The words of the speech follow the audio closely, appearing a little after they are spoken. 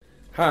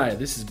Hi,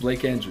 this is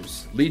Blake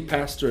Andrews, lead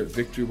pastor at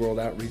Victory World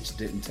Outreach,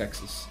 Denton,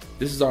 Texas.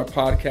 This is our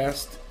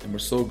podcast, and we're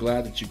so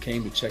glad that you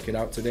came to check it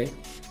out today.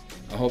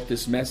 I hope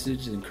this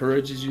message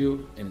encourages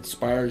you and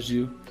inspires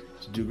you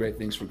to do great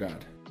things for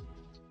God.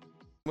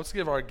 Let's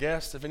give our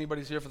guests, if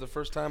anybody's here for the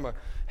first time, a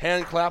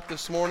hand clap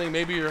this morning.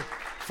 Maybe your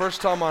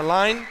first time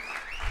online.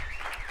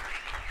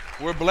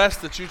 We're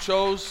blessed that you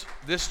chose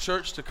this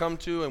church to come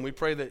to, and we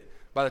pray that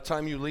by the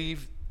time you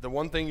leave, the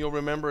one thing you'll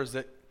remember is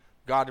that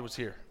God was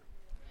here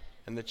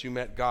and that you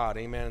met God,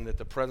 amen, and that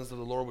the presence of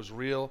the Lord was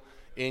real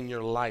in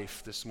your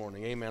life this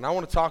morning, amen. I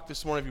want to talk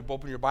this morning, if you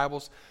open your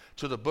Bibles,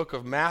 to the book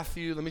of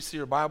Matthew. Let me see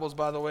your Bibles,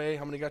 by the way.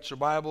 How many got your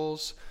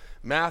Bibles?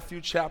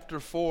 Matthew chapter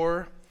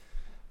 4,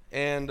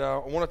 and I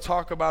want to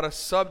talk about a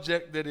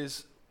subject that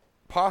is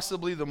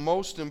possibly the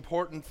most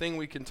important thing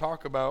we can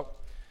talk about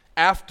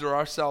after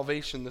our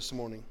salvation this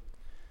morning,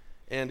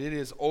 and it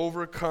is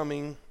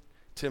overcoming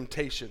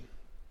temptation.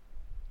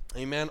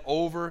 Amen.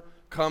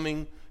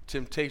 Overcoming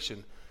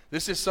temptation.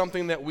 This is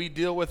something that we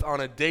deal with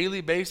on a daily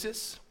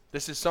basis.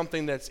 This is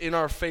something that's in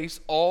our face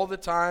all the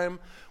time.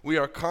 We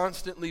are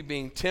constantly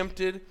being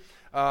tempted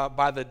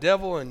by the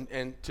devil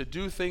and to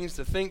do things,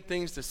 to think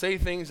things, to say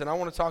things. And I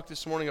want to talk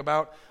this morning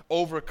about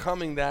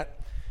overcoming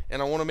that.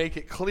 And I want to make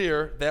it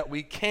clear that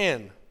we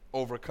can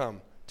overcome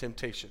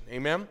temptation.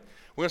 Amen.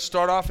 We're going to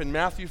start off in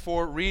Matthew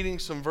 4, reading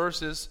some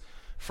verses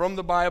from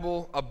the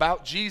Bible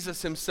about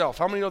Jesus himself.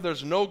 How many know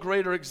there's no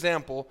greater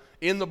example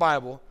in the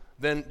Bible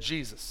than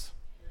Jesus?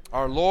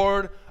 Our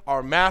Lord,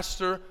 our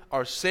Master,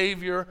 our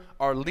Savior,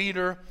 our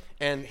leader.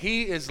 And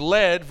he is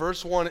led,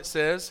 verse 1 it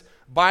says,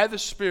 by the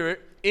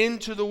Spirit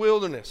into the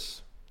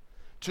wilderness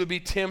to be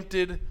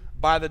tempted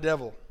by the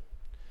devil.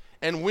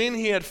 And when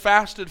he had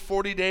fasted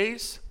 40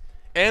 days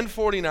and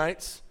 40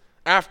 nights,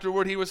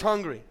 afterward he was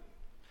hungry.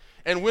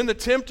 And when the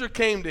tempter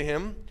came to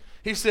him,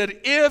 he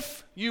said,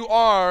 if you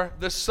are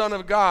the Son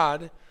of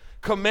God,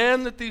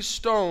 command that these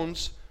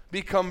stones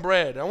become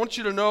bread. I want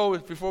you to know,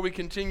 before we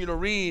continue to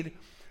read,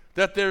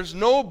 that there's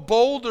no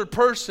bolder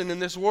person in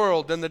this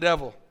world than the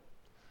devil.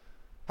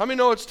 How many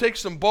know it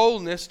takes some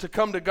boldness to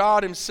come to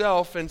God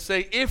himself and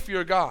say, if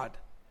you're God?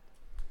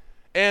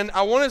 And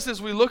I want us, as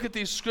we look at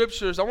these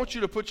scriptures, I want you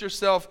to put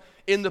yourself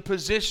in the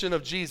position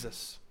of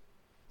Jesus.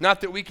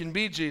 Not that we can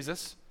be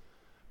Jesus,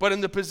 but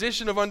in the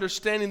position of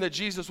understanding that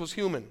Jesus was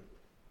human.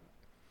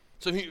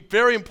 So a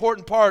very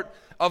important part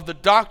of the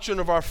doctrine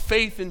of our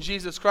faith in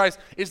Jesus Christ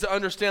is to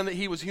understand that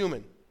he was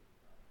human.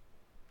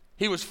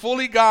 He was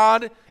fully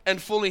God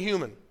and fully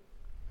human.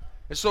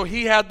 And so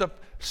he had the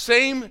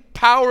same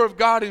power of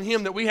God in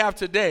him that we have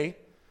today,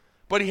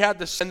 but he had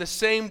the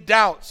same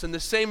doubts and the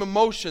same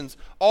emotions.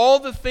 All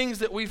the things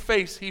that we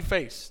face, he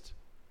faced.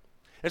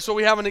 And so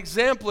we have an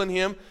example in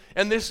him,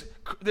 and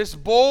this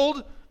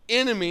bold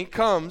enemy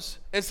comes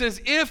and says,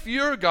 if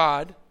you're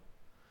God,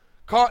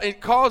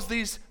 cause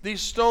these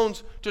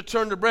stones to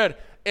turn to bread.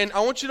 And I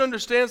want you to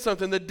understand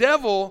something. The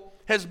devil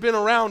has been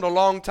around a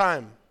long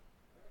time.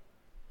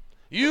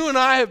 You and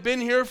I have been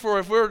here for,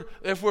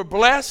 if we're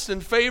blessed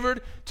and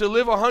favored to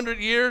live 100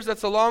 years,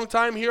 that's a long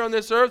time here on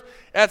this earth.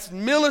 That's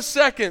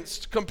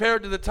milliseconds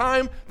compared to the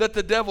time that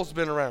the devil's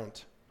been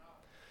around.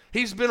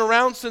 He's been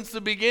around since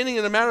the beginning.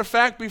 And as a matter of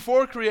fact,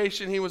 before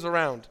creation, he was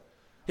around.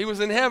 He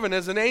was in heaven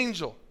as an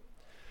angel.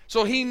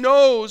 So he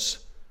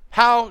knows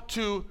how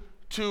to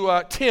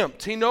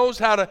tempt. He knows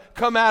how to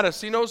come at us.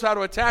 He knows how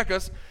to attack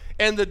us.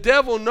 And the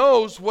devil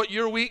knows what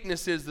your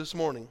weakness is this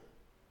morning.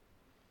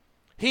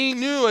 He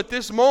knew at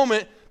this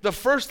moment the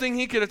first thing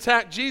he could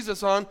attack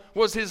Jesus on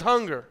was his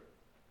hunger.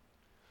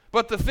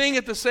 But the thing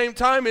at the same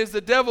time is the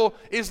devil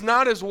is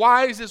not as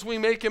wise as we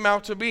make him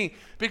out to be,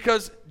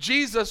 because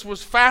Jesus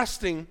was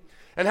fasting.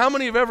 And how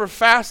many have ever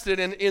fasted?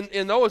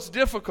 And though it's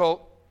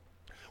difficult,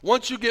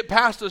 once you get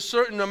past a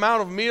certain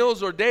amount of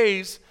meals or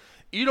days,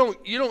 you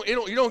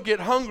don't get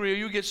hungry, or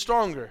you get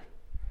stronger.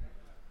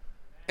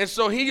 And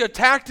so he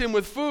attacked him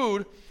with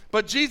food,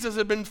 but Jesus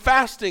had been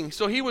fasting,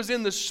 so he was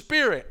in the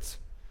Spirit.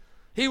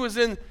 He was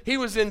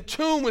in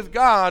tune with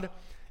God,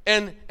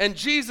 and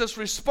Jesus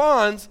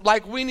responds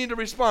like we need to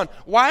respond.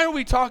 Why are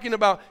we talking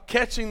about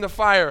catching the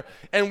fire?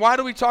 And why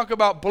do we talk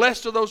about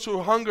blessed are those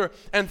who hunger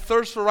and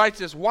thirst for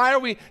righteousness? Why are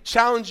we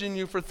challenging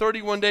you for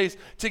 31 days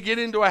to get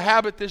into a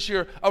habit this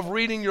year of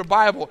reading your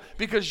Bible?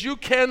 Because you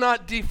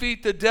cannot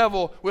defeat the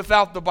devil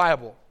without the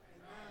Bible.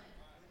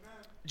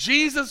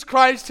 Jesus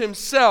Christ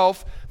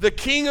himself, the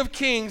King of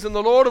Kings and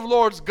the Lord of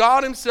Lords,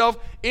 God himself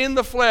in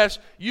the flesh,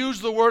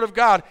 used the word of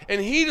God. And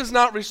he does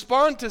not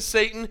respond to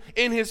Satan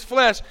in his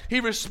flesh.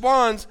 He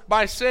responds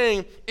by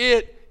saying,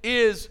 it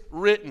is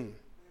written.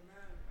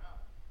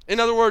 In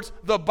other words,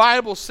 the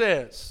Bible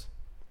says,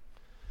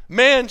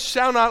 man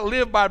shall not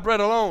live by bread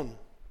alone,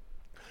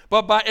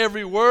 but by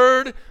every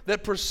word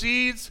that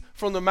proceeds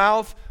from the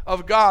mouth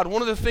of God.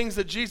 One of the things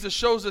that Jesus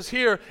shows us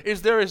here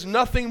is there is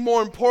nothing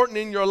more important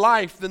in your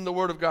life than the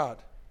Word of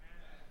God.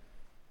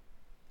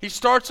 He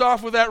starts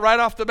off with that right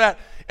off the bat,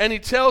 and he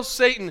tells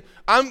Satan,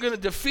 I'm going to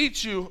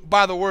defeat you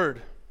by the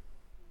Word.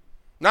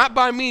 Not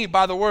by me,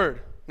 by the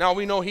Word. Now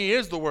we know he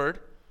is the Word,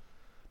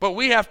 But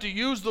we have to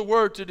use the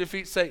word to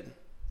defeat Satan.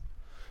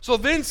 So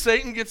then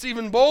Satan gets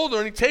even bolder,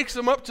 and he takes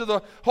him up to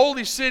the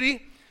holy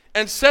city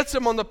and sets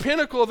him on the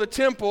pinnacle of the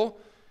temple.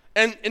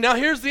 And now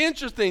here's the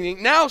interesting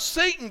thing. Now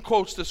Satan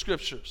quotes the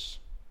scriptures.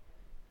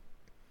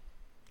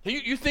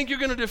 You think you're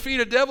going to defeat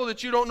a devil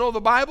that you don't know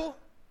the Bible?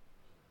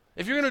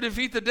 If you're going to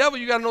defeat the devil,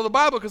 you got to know the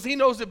Bible, because he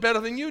knows it better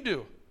than you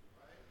do.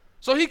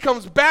 So he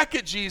comes back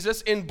at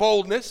Jesus in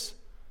boldness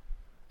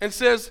and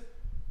says,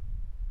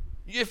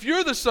 if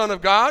you're the Son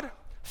of God,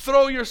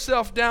 throw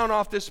yourself down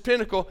off this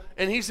pinnacle.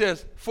 And he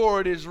says, for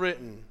it is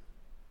written.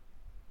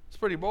 It's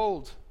pretty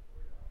bold.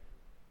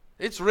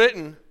 It's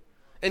written.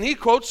 And he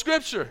quotes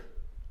scripture.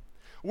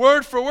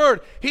 Word for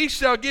word. He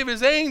shall give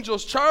his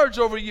angels charge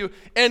over you,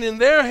 and in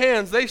their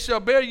hands they shall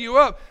bear you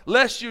up,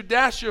 lest you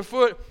dash your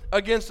foot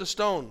against a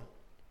stone.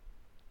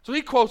 So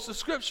he quotes the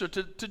scripture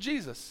to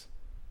Jesus.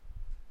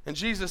 And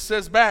Jesus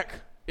says back,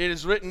 it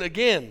is written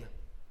again,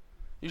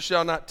 you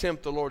shall not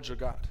tempt the Lord your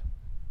God.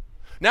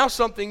 Now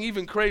something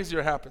even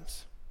crazier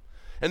happens.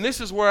 And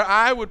this is where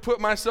I would put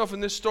myself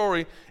in this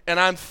story, and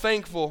I'm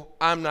thankful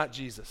I'm not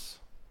Jesus.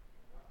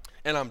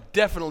 And I'm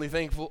definitely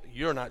thankful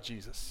you're not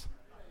Jesus.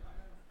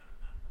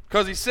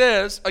 Because he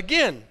says,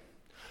 again,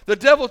 the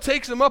devil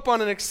takes him up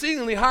on an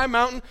exceedingly high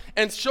mountain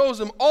and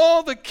shows him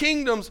all the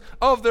kingdoms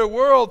of their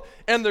world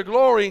and their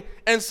glory,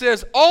 and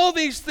says, all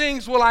these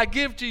things will I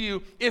give to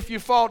you if you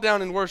fall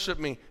down and worship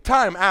me.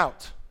 Time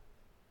out.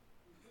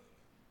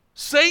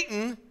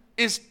 Satan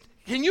is,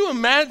 can you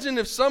imagine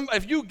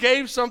if you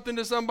gave something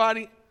to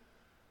somebody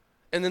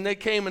and then they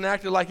came and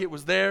acted like it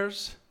was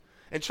theirs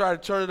and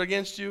tried to turn it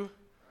against you?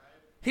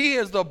 He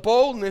has the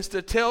boldness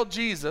to tell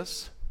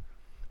Jesus,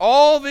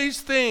 all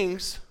these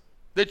things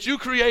that you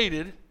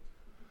created,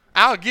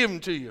 I'll give them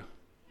to you.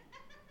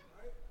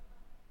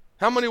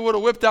 How many would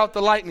have whipped out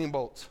the lightning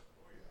bolts?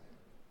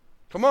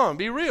 Come on,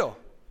 be real.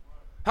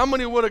 How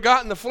many would have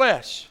gotten the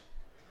flesh?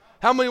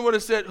 How many would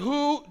have said,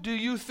 who do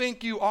you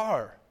think you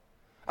are?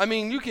 I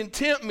mean, you can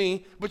tempt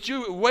me, but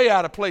you're way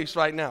out of place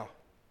right now.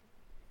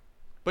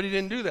 But he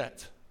didn't do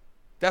that.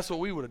 That's what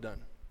we would have done.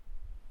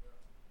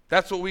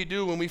 That's what we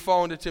do when we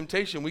fall into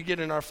temptation. We get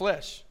in our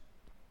flesh.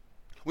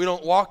 We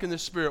don't walk in the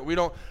Spirit. We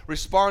don't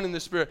respond in the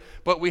Spirit.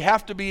 But we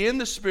have to be in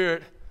the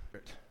Spirit.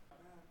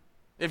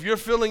 If you're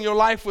filling your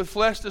life with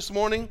flesh this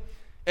morning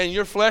and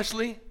you're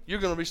fleshly, you're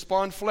going to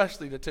respond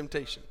fleshly to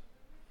temptation.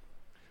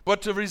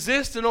 But to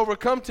resist and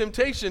overcome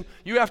temptation,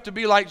 you have to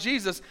be like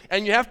Jesus,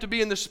 and you have to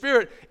be in the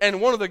Spirit.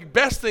 And one of the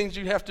best things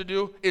you have to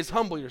do is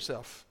humble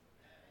yourself.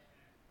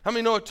 How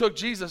many know it took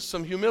Jesus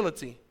some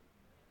humility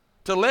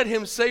to let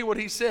him say what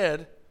he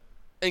said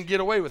and get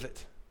away with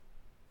it?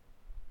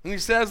 And he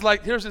says,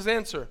 like, here's his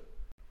answer.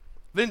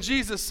 Then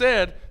Jesus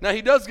said, now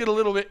he does get a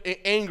little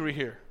bit angry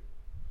here.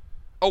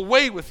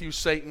 Away with you,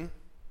 Satan,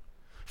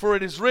 for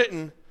it is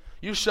written,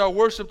 you shall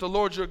worship the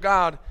Lord your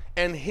God,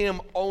 and him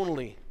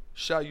only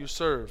shall you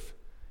serve.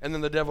 And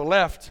then the devil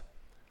left,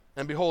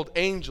 and behold,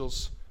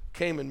 angels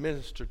came and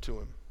ministered to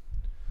him.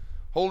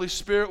 Holy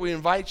Spirit, we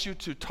invite you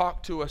to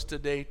talk to us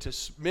today, to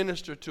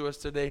minister to us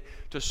today,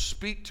 to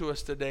speak to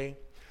us today.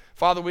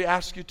 Father, we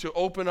ask you to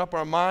open up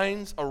our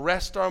minds,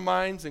 arrest our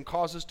minds, and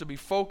cause us to be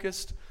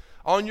focused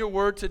on your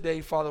word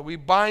today, Father. We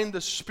bind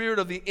the spirit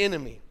of the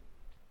enemy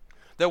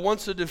that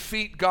wants to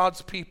defeat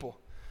God's people.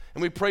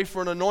 And we pray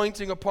for an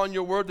anointing upon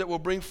your word that will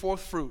bring forth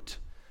fruit.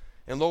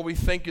 And Lord, we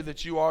thank you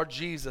that you are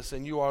Jesus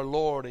and you are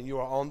Lord and you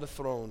are on the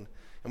throne.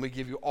 And we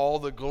give you all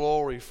the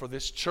glory for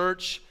this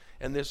church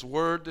and this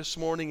word this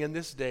morning and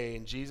this day.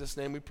 In Jesus'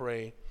 name we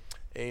pray.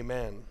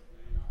 Amen.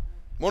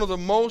 One of the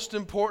most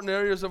important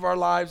areas of our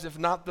lives, if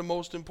not the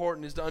most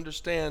important, is to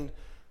understand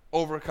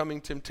overcoming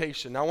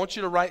temptation. Now, I want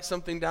you to write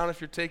something down if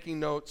you're taking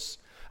notes.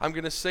 I'm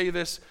going to say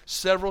this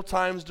several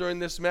times during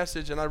this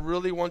message, and I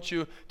really want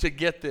you to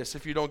get this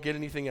if you don't get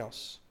anything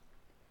else.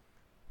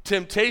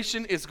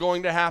 Temptation is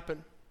going to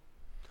happen.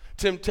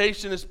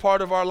 Temptation is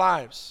part of our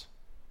lives.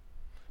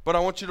 But I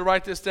want you to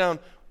write this down.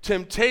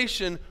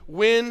 Temptation,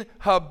 when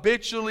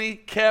habitually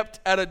kept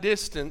at a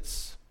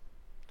distance,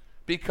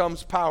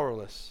 becomes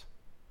powerless.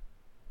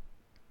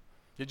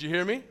 Did you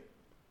hear me?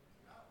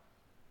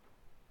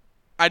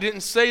 I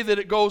didn't say that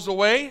it goes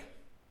away.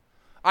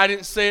 I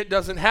didn't say it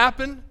doesn't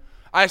happen.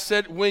 I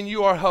said when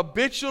you are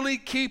habitually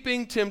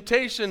keeping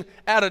temptation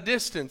at a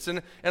distance.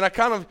 And I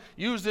kind of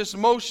use this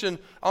motion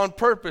on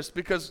purpose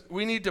because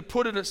we need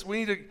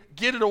to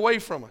get it away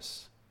from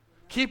us.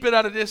 Keep it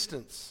at a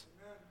distance.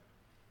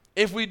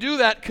 If we do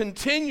that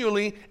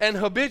continually and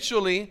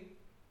habitually,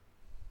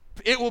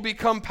 it will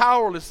become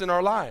powerless in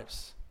our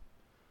lives.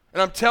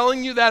 And I'm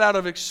telling you that out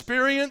of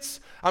experience.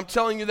 I'm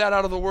telling you that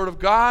out of the Word of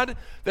God,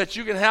 that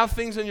you can have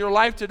things in your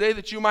life today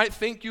that you might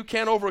think you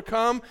can't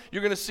overcome.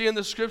 You're going to see in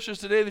the Scriptures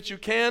today that you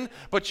can,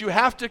 but you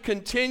have to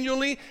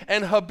continually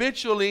and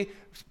habitually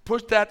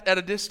put that at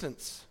a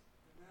distance.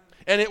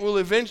 And it will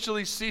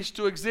eventually cease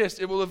to exist.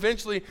 It will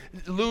eventually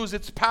lose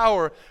its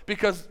power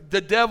because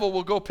the devil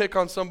will go pick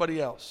on somebody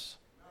else.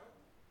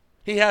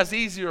 He has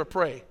easier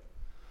prey.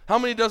 How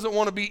many doesn't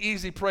want to be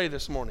easy prey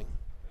this morning?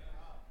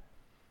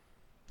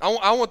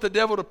 I want the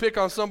devil to pick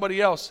on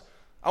somebody else.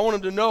 I want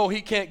him to know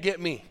he can't get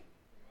me.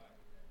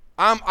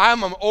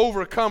 I'm an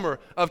overcomer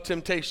of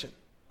temptation.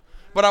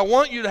 But I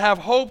want you to have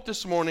hope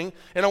this morning,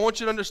 and I want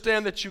you to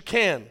understand that you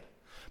can.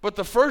 But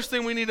the first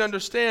thing we need to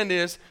understand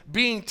is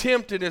being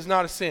tempted is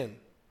not a sin.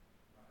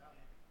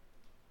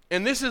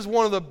 And this is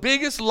one of the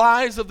biggest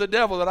lies of the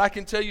devil that I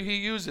can tell you he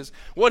uses.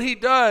 What he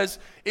does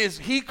is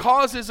he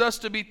causes us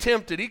to be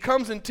tempted. He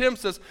comes and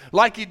tempts us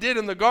like he did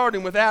in the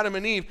garden with Adam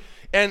and Eve.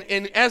 And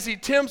as he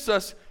tempts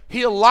us,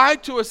 he'll lie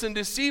to us and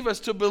deceive us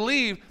to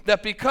believe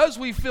that because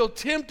we feel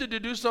tempted to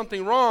do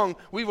something wrong,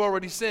 we've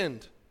already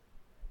sinned.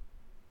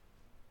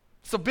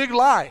 It's a big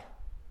lie.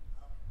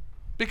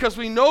 Because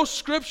we know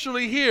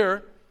scripturally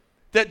here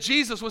that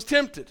Jesus was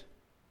tempted.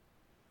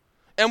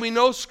 And we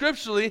know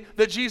scripturally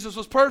that Jesus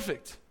was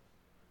perfect.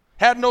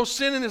 Had no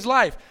sin in his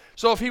life.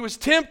 So if he was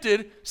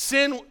tempted,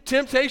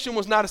 temptation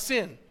was not a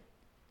sin.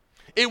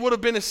 It would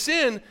have been a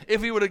sin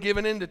if he would have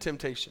given in to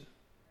temptation.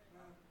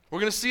 We're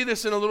going to see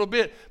this in a little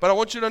bit, but I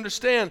want you to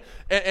understand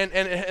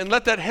and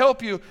let that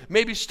help you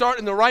maybe start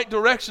in the right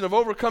direction of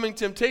overcoming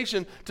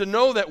temptation, to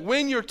know that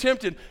when you're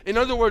tempted, in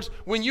other words,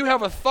 when you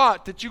have a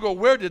thought that you go,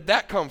 where did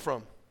that come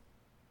from?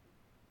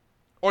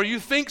 Or you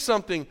think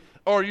something,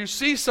 or you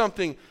see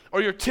something,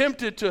 or you're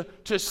tempted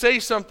to say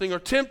something, or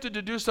tempted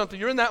to do something.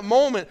 You're in that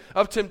moment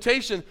of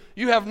temptation.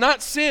 You have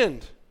not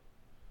sinned.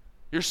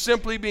 You're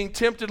simply being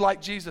tempted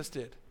like Jesus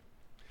did.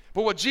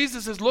 But what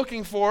Jesus is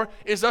looking for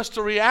is us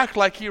to react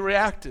like he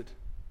reacted.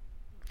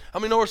 How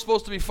many know we're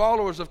supposed to be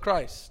followers of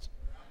Christ?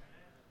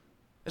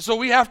 And so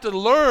we have to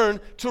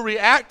learn to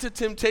react to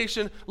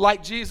temptation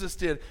like Jesus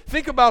did.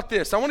 Think about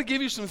this. I want to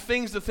give you some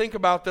things to think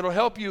about that will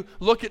help you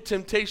look at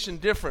temptation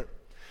different.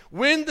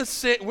 When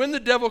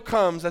the devil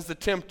comes as the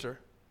tempter,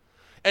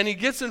 and he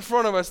gets in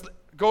front of us,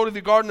 go to the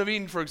Garden of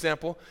Eden, for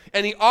example,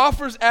 and he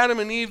offers Adam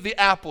and Eve the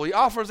apple. He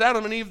offers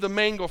Adam and Eve the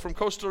mango from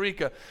Costa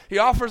Rica. He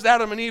offers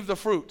Adam and Eve the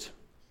fruit,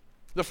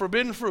 the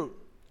forbidden fruit.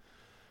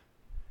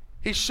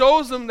 He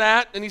shows them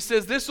that, and he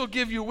says, this will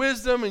give you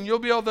wisdom, and you'll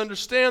be able to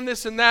understand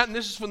this and that, and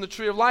this is from the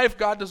tree of life.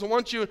 God doesn't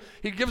want you.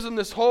 He gives them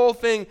this whole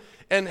thing.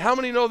 And how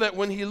many know that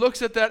when he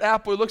looks at that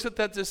apple, he looks at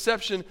that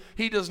deception,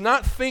 he does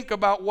not think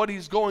about what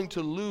he's going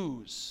to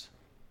lose.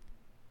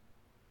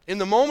 In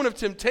the moment of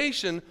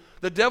temptation,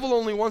 the devil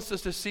only wants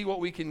us to see what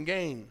we can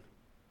gain.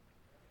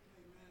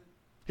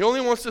 He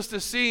only wants them to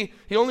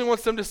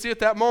see at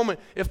that moment,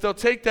 if they'll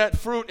take that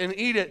fruit and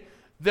eat it,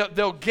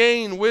 they'll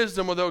gain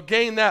wisdom, or they'll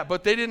gain that.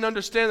 But they didn't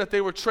understand that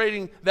they were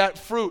trading that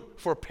fruit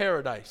for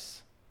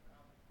paradise.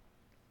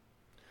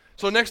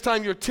 So next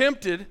time you're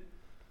tempted,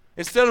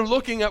 instead of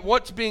looking at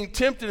what's being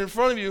tempted in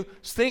front of you,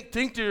 think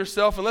to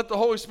yourself and let the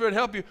Holy Spirit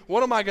help you.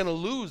 What am I going to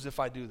lose if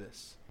I do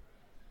this?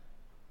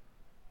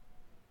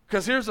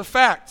 Because here's a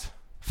fact.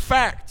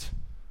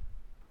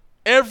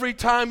 Every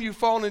time you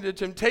fall into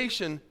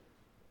temptation,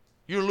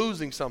 you're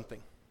losing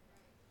something.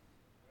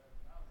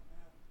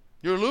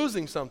 You're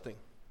losing something.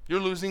 You're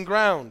losing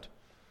ground.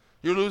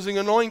 You're losing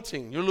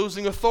anointing. You're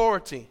losing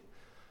authority.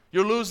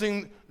 You're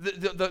losing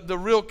the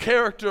real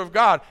character of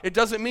God. It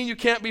doesn't mean you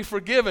can't be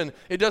forgiven.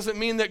 It doesn't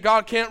mean that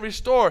God can't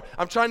restore.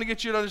 I'm trying to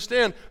get you to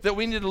understand that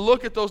we need to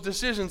look at those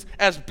decisions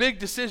as big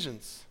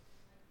decisions.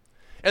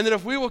 And that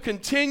if we will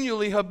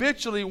continually,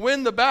 habitually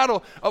win the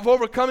battle of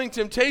overcoming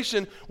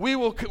temptation, we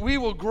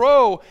will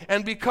grow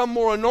and become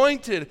more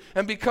anointed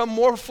and become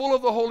more full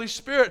of the Holy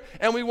Spirit,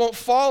 and we won't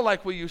fall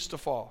like we used to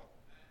fall.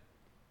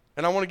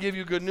 And I want to give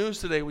you good news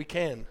today. We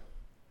can.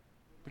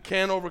 We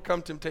can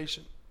overcome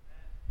temptation.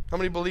 How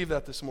many believe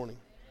that this morning?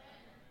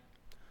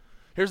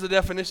 Here's the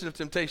definition of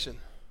temptation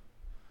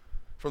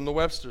from the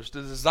Webster's.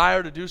 The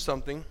desire to do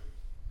something,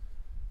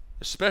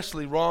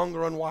 especially wrong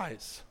or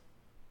unwise.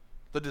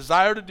 The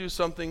desire to do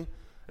something,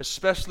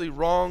 especially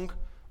wrong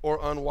or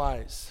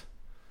unwise.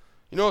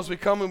 You know, as we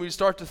come and we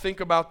start to think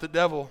about the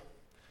devil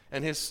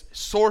and his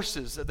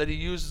sources that he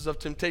uses of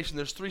temptation,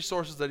 there's three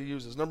sources that he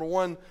uses. Number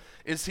one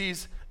is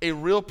he's a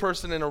real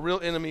person and a real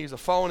enemy. He's a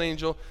fallen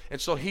angel,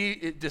 and so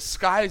he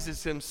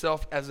disguises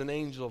himself as an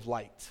angel of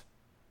light.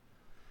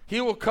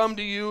 He will come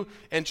to you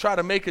and try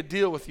to make a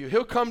deal with you.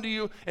 He'll come to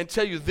you and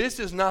tell you this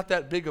is not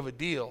that big of a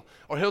deal,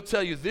 or he'll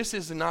tell you this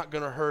is not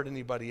going to hurt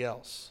anybody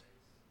else.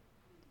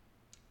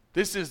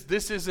 This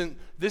isn't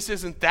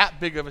that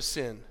big of a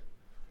sin.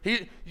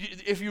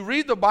 If you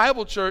read the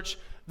Bible, church,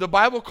 the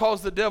Bible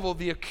calls the devil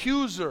the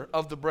accuser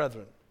of the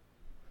brethren,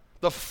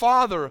 the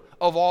father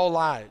of all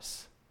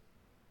lies.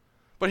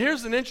 But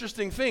here's an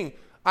interesting thing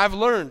I've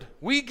learned.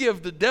 We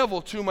give the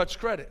devil too much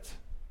credit.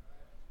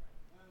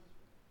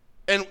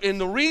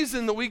 And the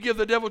reason that we give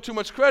the devil too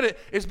much credit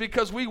is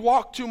because we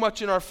walk too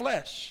much in our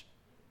flesh.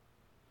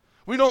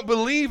 We don't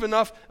believe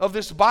enough of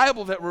this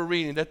Bible that we're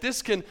reading,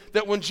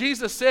 that when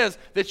Jesus says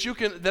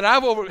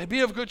that be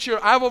of good cheer,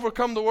 I've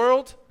overcome the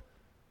world,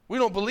 we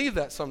don't believe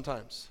that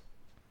sometimes.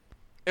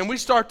 And we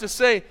start to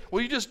say,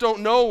 well, you just don't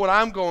know what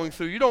I'm going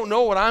through. You don't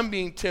know what I'm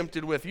being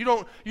tempted with. You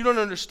don't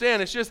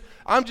understand. It's just,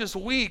 I'm just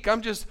weak. I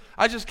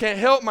just can't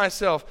help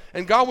myself.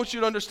 And God wants you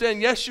to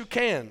understand, yes, you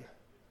can.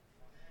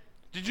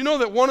 Did you know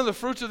that one of the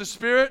fruits of the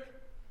Spirit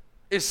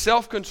is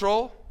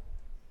self-control.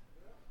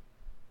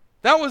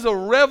 That was a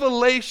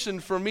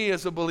revelation for me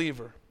as a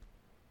believer.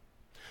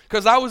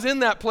 Because I was in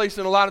that place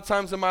in a lot of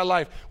times in my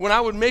life when I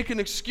would make an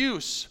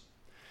excuse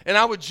and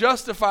I would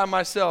justify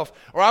myself,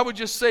 or I would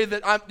just say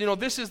that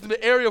this is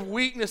the area of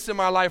weakness in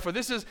my life, or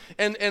this is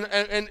and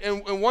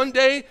one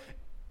day,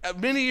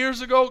 many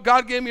years ago,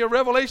 God gave me a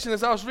revelation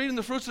as I was reading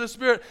the fruits of the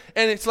Spirit,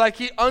 and it's like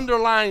He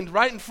underlined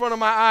right in front of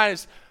my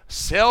eyes,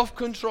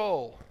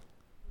 self-control.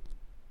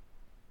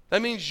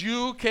 That means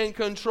you can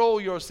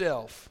control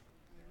yourself.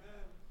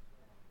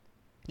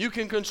 You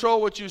can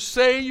control what you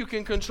say, you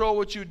can control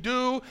what you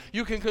do,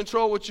 you can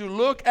control what you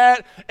look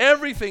at,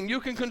 everything, you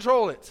can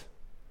control it.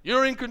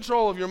 You're in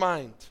control of your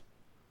mind.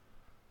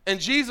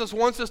 And Jesus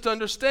wants us to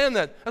understand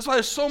that. That's why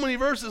there's so many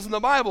verses in the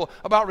Bible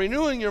about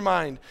renewing your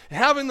mind,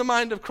 having the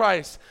mind of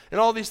Christ, and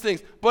all these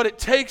things. But it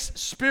takes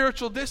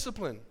spiritual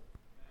discipline.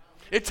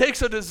 It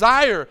takes a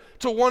desire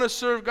to want to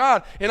serve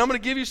God. And I'm going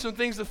to give you some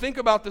things to think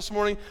about this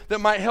morning that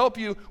might help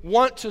you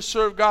want to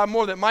serve God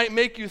more, that might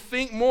make you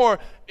think more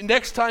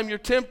next time you're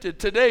tempted,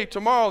 today,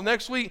 tomorrow,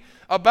 next week,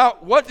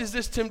 about what is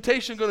this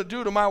temptation going to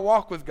do to my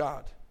walk with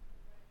God?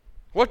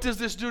 What does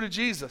this do to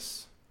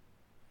Jesus?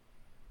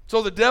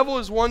 So the devil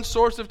is one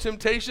source of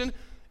temptation,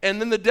 and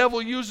then the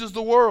devil uses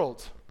the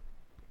world.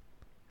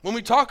 When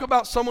we talk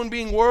about someone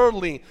being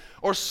worldly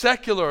or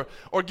secular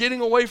or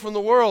getting away from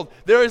the world,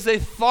 there is a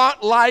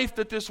thought life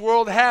that this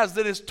world has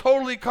that is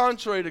totally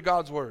contrary to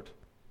God's word.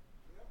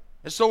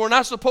 And so we're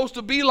not supposed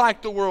to be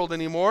like the world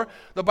anymore.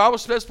 The Bible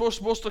says we're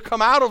supposed to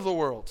come out of the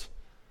world.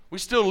 We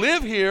still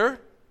live here,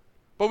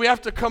 but we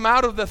have to come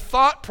out of the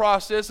thought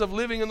process of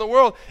living in the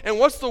world. And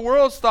what's the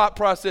world's thought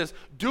process?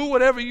 Do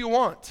whatever you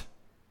want.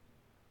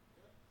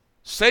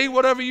 Say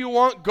whatever you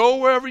want, go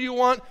wherever you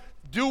want,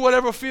 do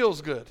whatever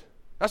feels good.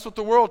 That's what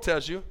the world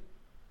tells you.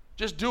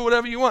 Just do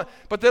whatever you want.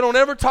 But they don't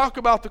ever talk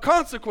about the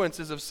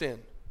consequences of sin.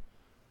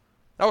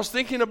 I was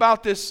thinking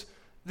about this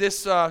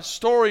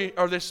story,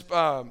 or this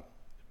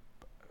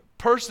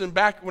person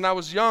back when I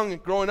was young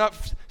and growing up.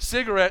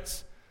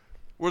 Cigarettes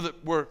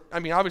were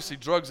obviously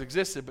drugs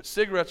existed, but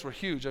cigarettes were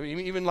huge. I mean,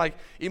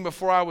 even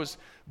before I was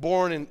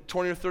born, and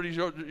 20 or 30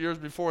 years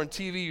before, on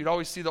TV, you'd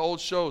always see the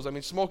old shows. I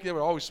mean, they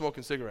were always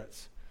smoking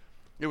cigarettes.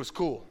 It was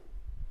cool.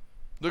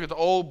 Look at the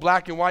old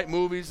black and white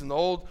movies and the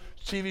old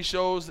TV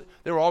shows.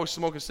 They were always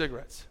smoking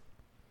cigarettes.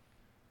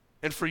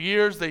 And for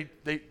years, they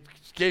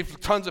gave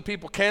tons of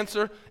people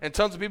cancer, and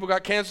tons of people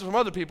got cancer from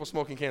other people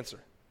smoking cancer,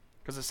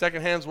 because the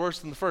second hand's worse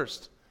than the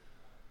first.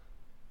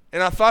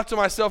 And I thought to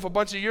myself a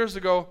bunch of years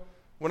ago,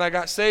 when I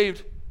got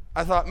saved,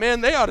 I thought,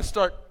 man, they ought to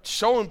start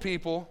showing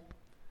people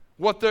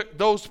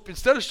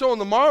instead of showing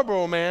the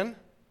Marlboro Man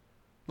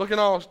looking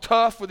all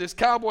tough with his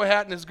cowboy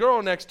hat and his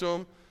girl next to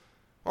him,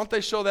 why don't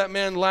they show that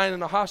man lying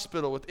in a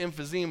hospital with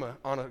emphysema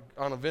on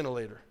a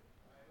ventilator,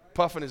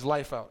 puffing his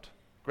life out,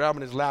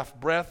 grabbing his last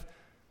breath,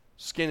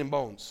 skin and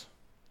bones,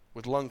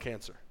 with lung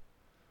cancer?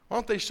 Why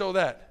don't they show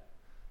that?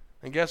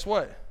 And guess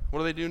what? What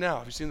do they do now?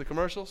 Have you seen the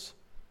commercials?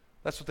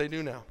 That's what they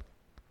do now.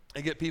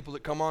 They get people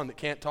that come on that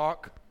can't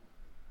talk,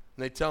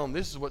 and they tell them,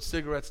 this is what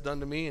cigarettes done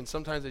to me, and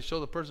sometimes they show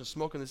the person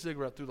smoking the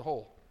cigarette through the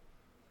hole.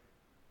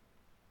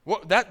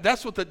 Well,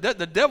 that's what the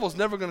devil's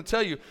never going to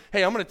tell you.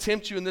 Hey, I'm going to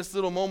tempt you in this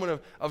little moment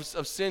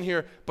of sin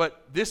here,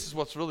 but this is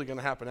what's really going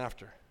to happen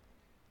after.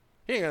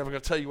 He ain't ever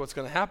going to tell you what's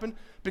going to happen,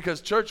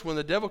 because, church, when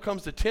the devil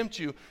comes to tempt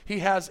you, he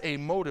has a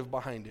motive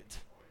behind it.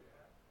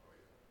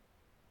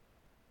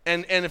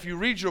 And if you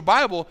read your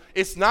Bible,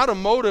 it's not a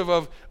motive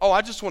of,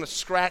 I just want to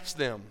scratch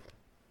them,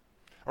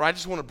 or I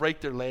just want to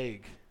break their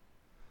leg,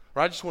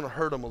 or I just want to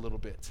hurt them a little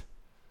bit.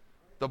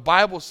 The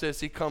Bible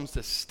says he comes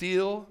to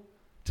steal,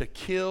 to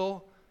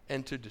kill,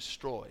 and to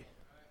destroy.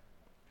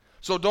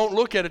 So don't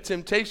look at a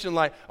temptation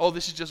like,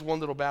 this is just one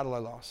little battle I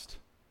lost.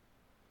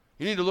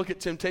 You need to look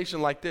at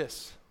temptation like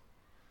this.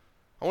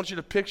 I want you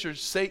to picture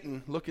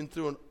Satan looking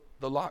through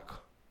the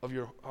lock of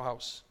your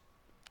house,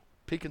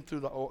 peeking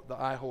through the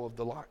eye hole of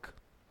the lock.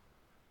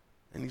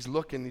 And he's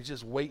looking, he's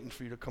just waiting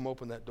for you to come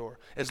open that door.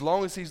 As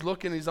long as he's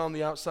looking, he's on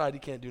the outside, he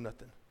can't do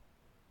nothing.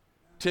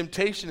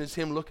 Temptation is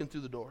him looking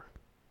through the door,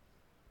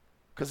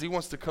 because he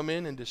wants to come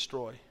in and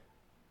destroy.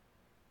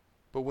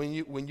 But when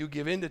you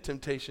give in to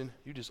temptation,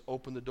 you just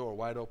open the door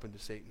wide open to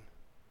Satan.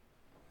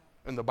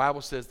 And the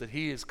Bible says that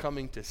he is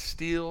coming to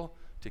steal,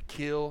 to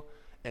kill,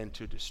 and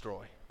to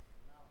destroy.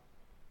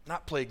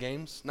 Not play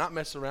games, not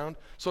mess around.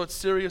 So it's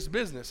serious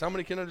business. How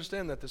many can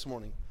understand that this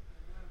morning?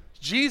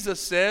 Jesus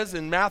says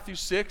in Matthew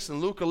 6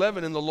 and Luke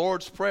 11 in the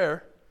Lord's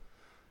Prayer,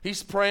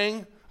 he's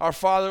praying, our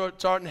Father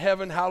which art in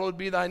heaven, hallowed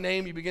be thy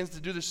name. He begins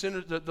to do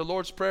the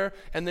Lord's Prayer,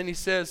 and then he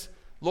says,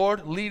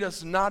 Lord, lead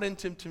us not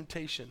into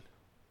temptation,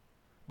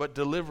 but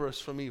deliver us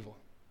from evil.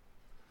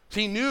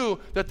 He knew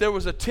that there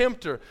was a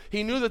tempter.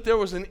 He knew that there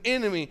was an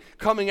enemy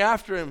coming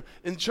after him.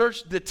 In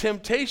church, the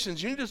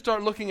temptations, you need to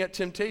start looking at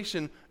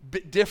temptation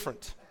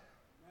different.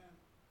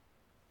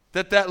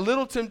 That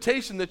little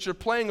temptation that you're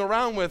playing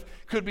around with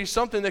could be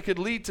something that could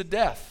lead to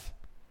death,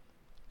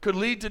 could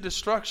lead to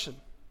destruction,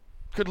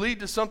 could lead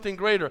to something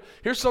greater.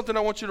 Here's something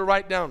I want you to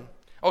write down.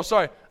 Oh,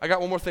 sorry, I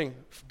got one more thing.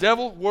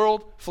 Devil,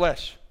 world,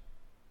 flesh.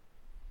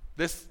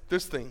 This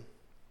thing.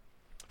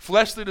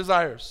 Fleshly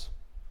desires.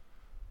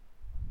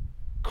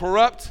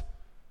 Corrupt,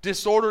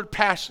 disordered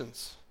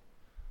passions.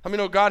 How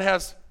many know God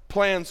has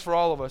plans for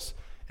all of us,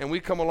 and we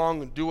come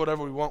along and do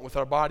whatever we want with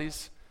our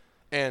bodies,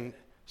 and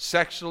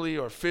sexually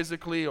or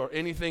physically or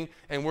anything,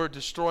 and we're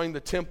destroying the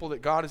temple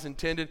that God has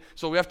intended.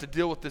 So we have to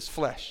deal with this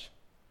flesh.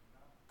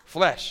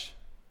 Flesh.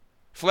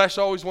 Flesh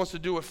always wants to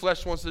do what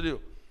flesh wants to do.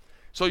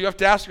 So you have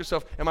to ask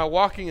yourself, am I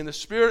walking in the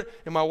Spirit?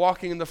 Am I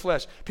walking in the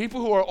flesh?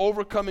 People who are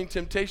overcoming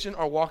temptation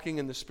are walking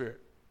in the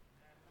Spirit.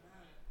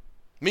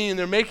 Meaning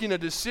they're making a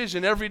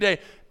decision every day.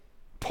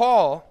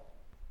 Paul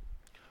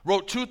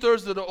wrote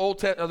 2/3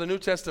 of the New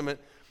Testament.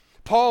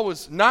 Paul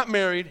was not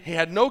married. He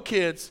had no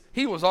kids.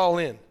 He was all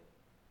in.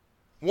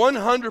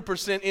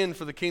 100% in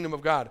for the kingdom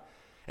of God.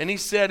 And he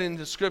said in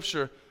the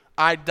scripture,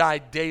 I die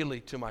daily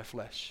to my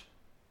flesh.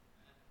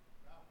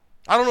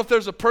 I don't know if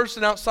there's a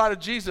person outside of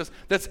Jesus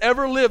that's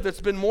ever lived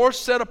that's been more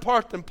set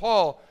apart than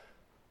Paul,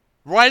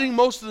 writing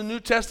most of the New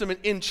Testament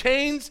in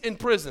chains in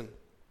prison.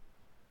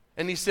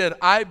 And he said,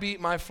 I beat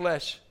my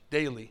flesh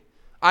daily.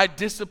 I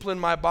discipline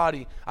my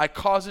body. I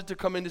cause it to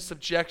come into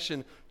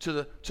subjection to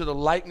the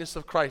likeness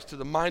of Christ, to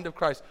the mind of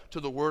Christ,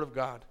 to the Word of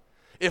God.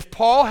 If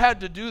Paul had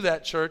to do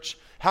that, church,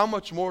 how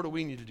much more do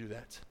we need to do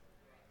that?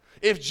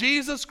 If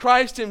Jesus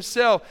Christ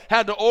himself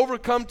had to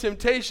overcome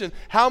temptation,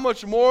 how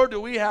much more do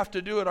we have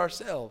to do it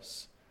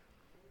ourselves?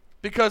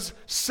 Because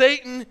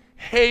Satan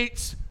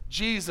hates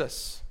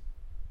Jesus.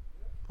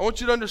 I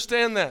want you to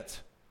understand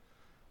that.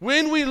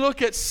 When we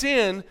look at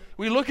sin,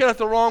 we look at it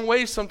the wrong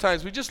way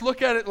sometimes. We just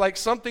look at it like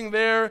something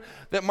there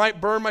that might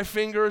burn my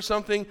finger or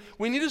something.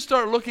 We need to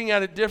start looking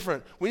at it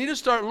different. We need to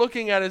start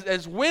looking at it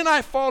as when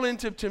I fall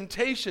into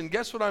temptation,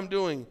 guess what I'm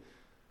doing?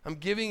 I'm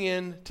giving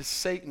in to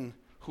Satan,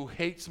 who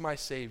hates my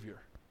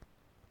Savior.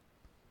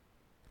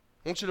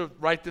 I want you to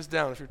write this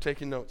down if you're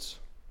taking notes.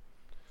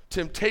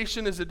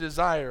 Temptation is a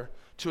desire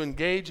to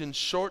engage in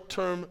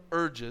short-term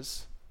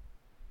urges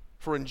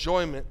for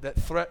enjoyment that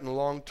threaten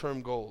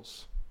long-term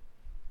goals.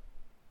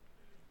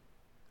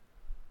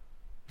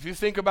 If you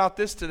think about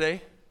this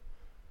today,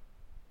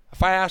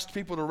 if I asked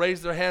people to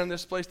raise their hand in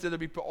this place, there'd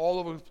be people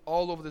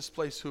all over this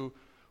place who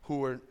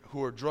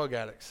are drug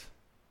addicts,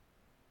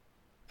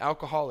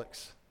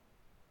 alcoholics,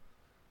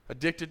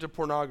 addicted to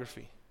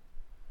pornography,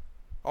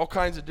 all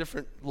kinds of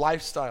different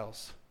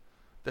lifestyles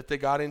that they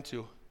got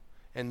into.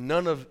 And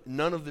none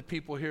of the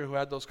people here who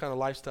had those kind of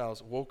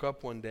lifestyles woke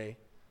up one day,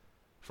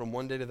 from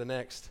one day to the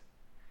next,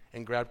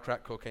 and grabbed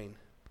crack cocaine.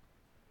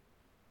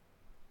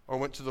 Or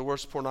went to the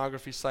worst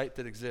pornography site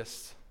that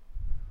exists.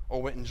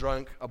 Or went and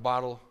drank a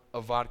bottle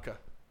of vodka.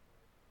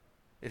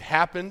 It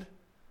happened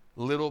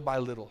little by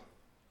little.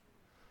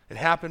 It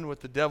happened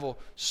with the devil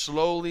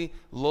slowly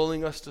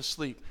lulling us to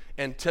sleep.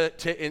 And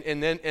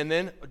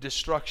then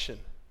destruction.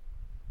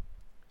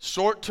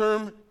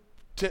 Short-term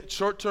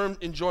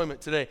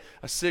enjoyment today.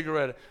 A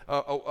cigarette,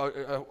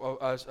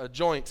 a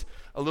joint,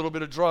 a little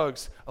bit of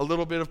drugs, a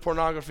little bit of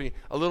pornography,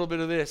 a little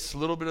bit of this, a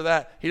little bit of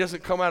that. He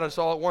doesn't come at us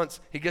all at once.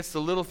 He gets the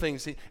little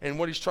things. And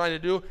what he's trying to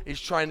do, he's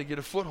trying to get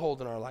a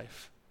foothold in our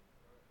life.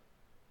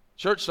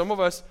 Church, some of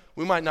us,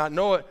 we might not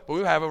know it, but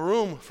we have a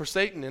room for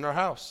Satan in our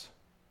house.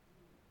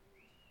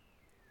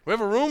 We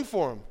have a room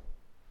for him.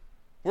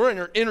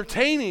 We're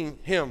entertaining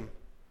him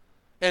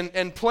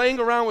and playing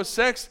around with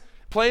sex,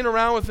 playing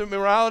around with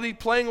immorality,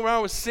 playing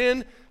around with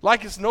sin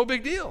like it's no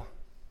big deal.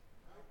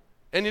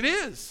 And it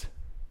is.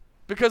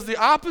 Because the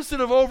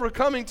opposite of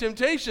overcoming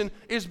temptation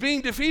is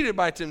being defeated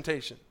by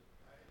temptation.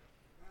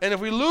 And if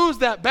we lose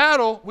that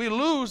battle, we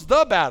lose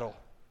the battle.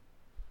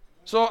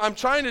 So I'm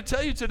trying to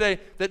tell you today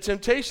that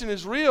temptation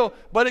is real,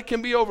 but it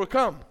can be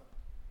overcome.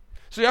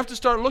 So you have to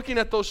start looking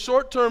at those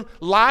short-term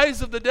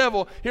lies of the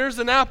devil. Here's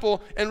an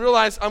apple, and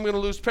realize I'm going to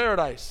lose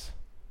paradise.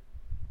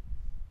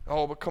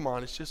 Oh, but come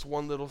on, it's just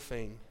one little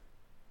thing.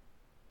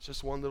 It's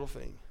just one little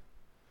thing.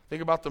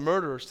 Think about the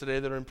murderers today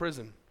that are in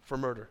prison for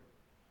murder.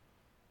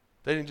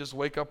 They didn't just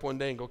wake up one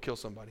day and go kill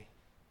somebody.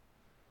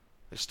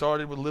 They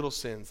started with little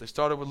sins. They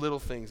started with little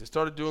things. They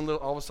started doing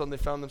little, all of a sudden they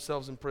found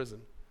themselves in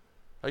prison.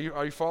 Are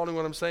you following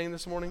what I'm saying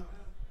this morning?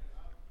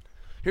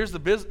 Here's the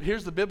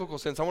biblical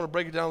sense. I want to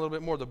break it down a little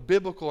bit more. The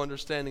biblical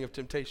understanding of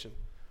temptation.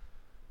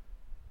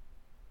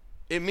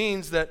 It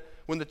means that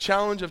when the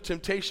challenge of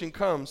temptation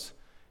comes,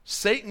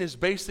 Satan is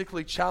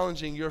basically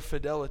challenging your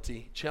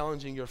fidelity,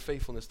 challenging your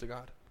faithfulness to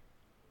God.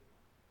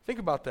 Think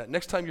about that.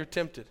 Next time you're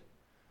tempted,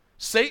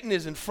 Satan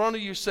is in front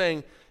of you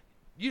saying,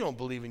 you don't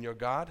believe in your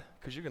God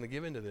because you're going to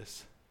give into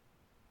this.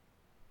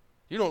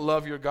 You don't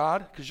love your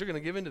God because you're going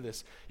to give into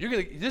this.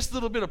 This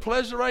little bit of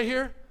pleasure right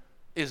here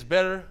is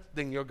better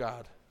than your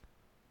God.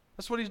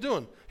 That's what he's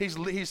doing.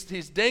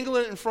 He's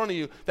dangling it in front of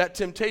you, that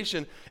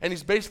temptation, and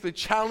he's basically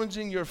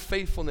challenging your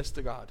faithfulness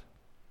to God.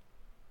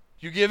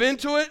 You give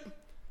into it,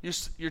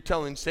 you're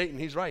telling Satan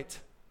he's right.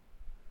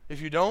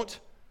 If you don't,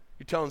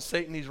 you're telling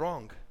Satan he's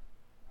wrong.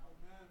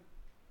 Amen.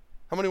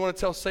 How many want to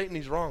tell Satan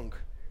he's wrong?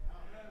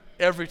 Amen.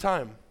 Every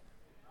time.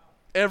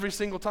 Every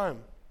single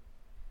time.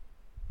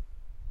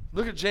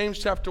 Look at James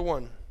chapter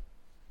 1.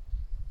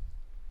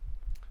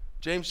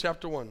 James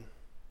chapter 1,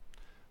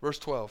 verse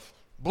 12.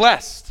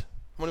 Blessed.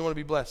 How many want to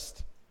be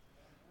blessed?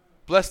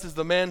 Blessed is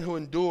the man who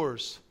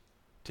endures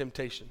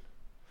temptation.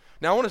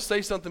 Now I want to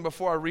say something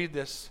before I read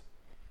this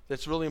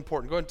that's really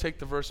important. Go ahead and take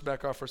the verse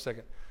back off for a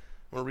second.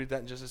 I'm going to read that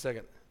in just a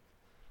second.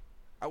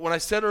 When I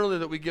said earlier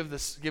that we give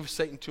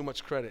Satan too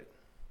much credit,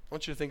 I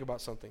want you to think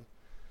about something.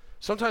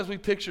 Sometimes we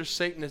picture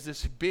Satan as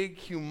this big,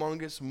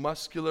 humongous,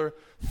 muscular,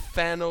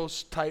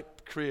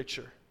 Thanos-type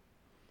creature.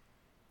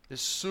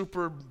 This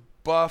super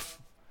buff,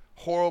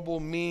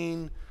 horrible,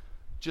 mean,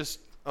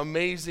 just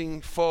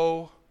amazing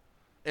foe.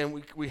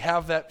 And we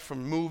have that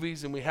from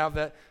movies, and we have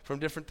that from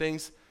different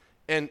things.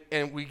 And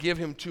we give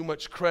him too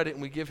much credit,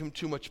 and we give him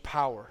too much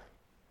power.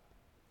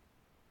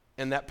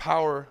 And that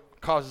power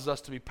causes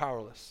us to be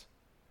powerless.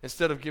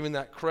 Instead of giving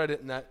that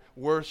credit and that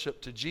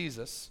worship to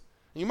Jesus.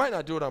 And you might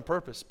not do it on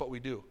purpose, but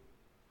we do.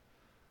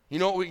 You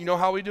know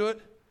how we do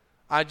it?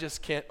 I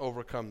just can't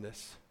overcome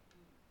this.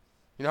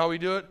 You know how we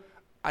do it?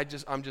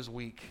 I'm just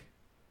weak.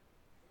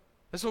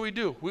 That's what we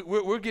do.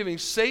 We're giving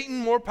Satan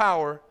more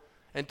power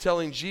and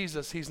telling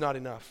Jesus he's not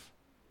enough.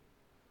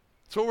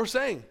 That's what we're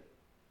saying.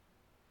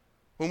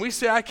 When we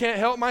say I can't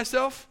help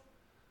myself,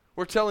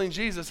 we're telling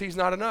Jesus he's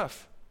not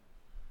enough.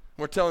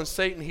 We're telling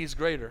Satan he's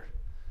greater.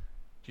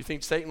 Do you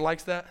think Satan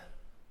likes that?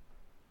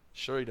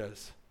 Sure he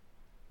does.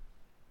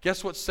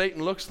 Guess what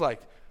Satan looks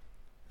like?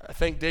 I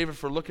thank David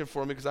for looking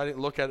for me because I didn't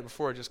look at it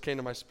before. It just came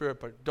to my spirit.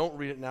 But don't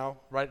read it now.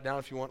 Write it down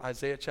if you want.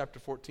 Isaiah chapter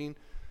 14,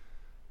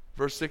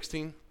 verse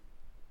 16.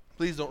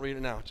 Please don't read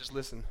it now. Just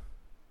listen.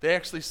 They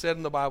actually said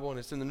in the Bible, and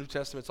it's in the New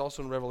Testament, it's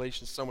also in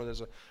Revelation somewhere,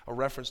 there's a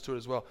reference to it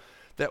as well,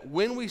 that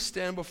when we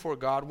stand before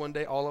God one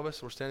day, all of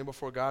us, we're standing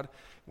before God,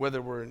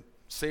 whether we're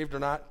saved or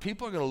not,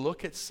 people are going to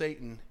look at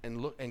Satan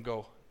and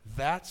go,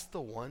 that's the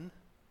one?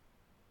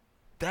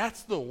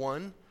 That's the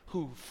one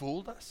who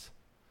fooled us?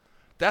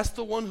 That's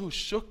the one who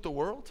shook the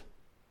world?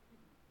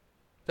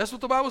 That's what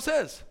the Bible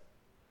says.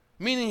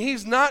 Meaning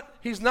he's not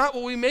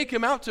what we make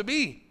him out to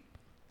be.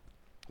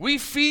 We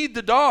feed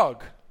the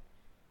dog.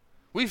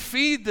 We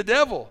feed the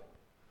devil.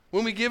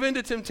 When we give in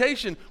to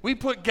temptation, we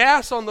put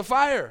gas on the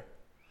fire.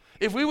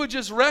 If we would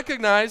just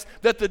recognize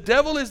that the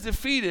devil is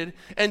defeated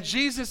and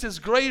Jesus is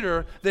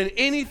greater than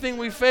anything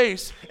we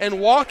face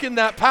and walk in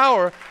that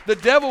power, the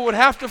devil would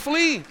have to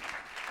flee.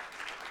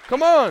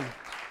 Come on.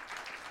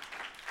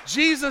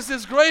 Jesus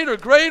is greater.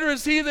 Greater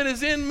is he that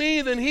is in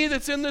me than he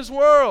that's in this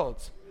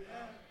world.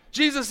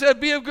 Jesus said,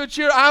 be of good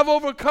cheer. I've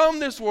overcome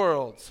this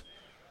world.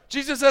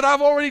 Jesus said,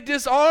 I've already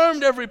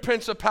disarmed every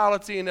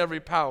principality and every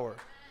power.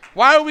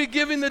 Why are we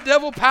giving the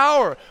devil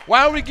power?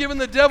 Why are we giving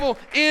the devil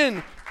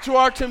in to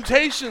our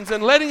temptations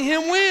and letting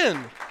him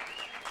win?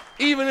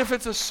 Even if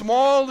it's a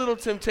small little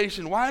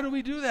temptation, why do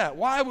we do that?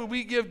 Why would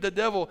we give the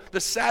devil the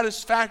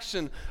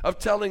satisfaction of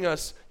telling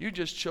us, you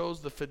just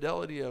chose the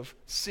fidelity of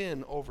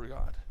sin over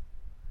God?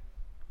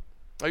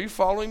 Are you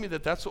following me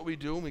that that's what we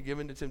do when we give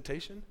into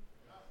temptation?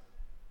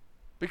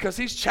 Because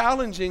he's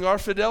challenging our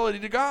fidelity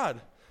to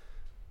God.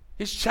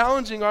 He's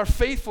challenging our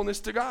faithfulness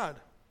to God.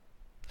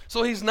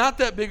 So he's not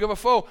that big of a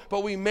foe,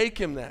 but we make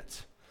him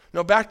that.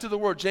 Now back to the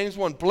word, James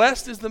 1.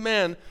 Blessed is the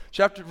man,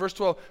 verse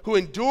 12, who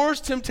endures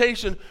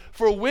temptation,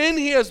 for when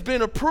he has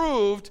been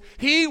approved,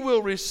 he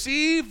will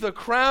receive the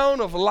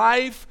crown of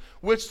life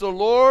which the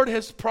Lord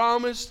has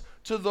promised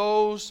to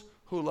those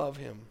who love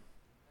him.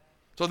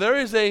 So there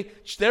is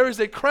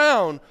a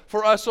crown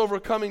for us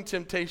overcoming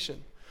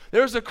temptation.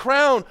 There's a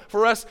crown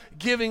for us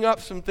giving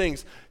up some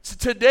things.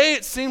 Today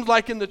it seems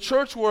like in the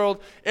church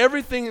world,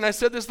 everything, and I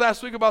said this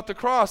last week about the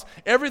cross,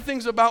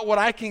 everything's about what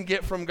I can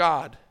get from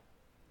God.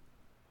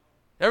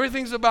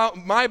 Everything's about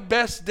my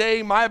best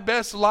day, my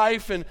best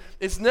life, and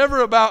it's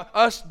never about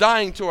us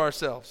dying to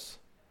ourselves.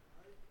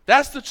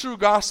 That's the true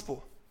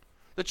gospel.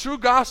 The true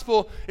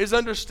gospel is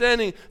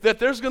understanding that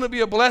there's going to be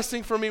a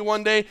blessing for me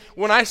one day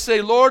when I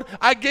say, Lord,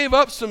 I gave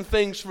up some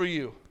things for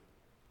you.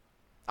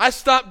 I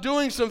stopped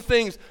doing some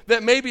things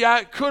that maybe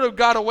I could have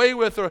got away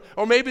with,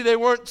 or maybe they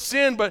weren't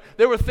sin, but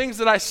they were things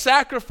that I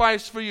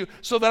sacrificed for you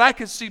so that I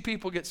could see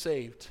people get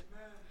saved.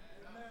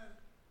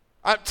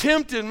 I'm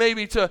tempted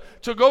maybe to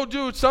go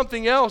do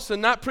something else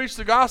and not preach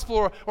the gospel,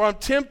 or I'm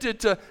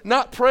tempted to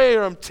not pray,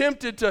 or I'm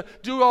tempted to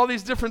do all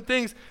these different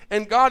things.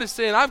 And God is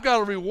saying, I've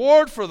got a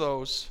reward for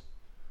those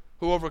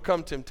who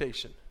overcome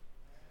temptation.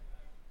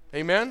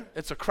 Amen?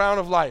 It's a crown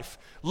of life.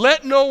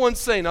 Let no one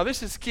say, now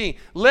this is key,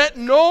 let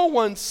no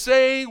one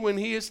say when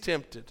he is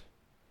tempted,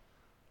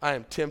 I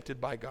am tempted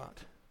by God.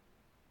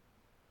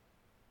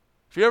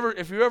 If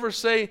you ever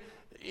say,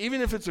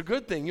 even if it's a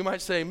good thing, you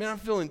might say, man, I'm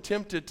feeling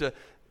tempted to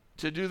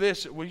do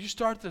this. When you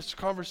start this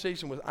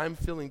conversation with, I'm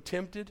feeling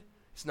tempted,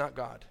 it's not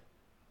God.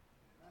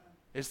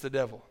 It's the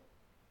devil.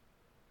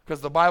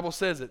 Because the Bible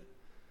says it.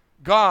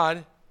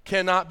 God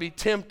cannot be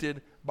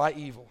tempted by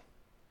evil,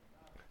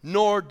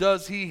 nor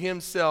does he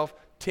himself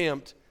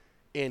tempt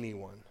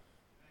anyone.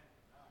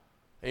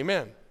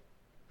 Amen.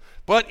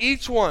 But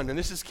each one, and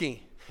this is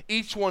key,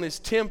 each one is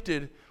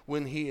tempted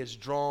when he is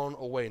drawn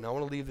away. Now I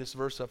want to leave this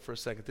verse up for a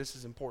second. This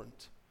is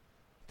important.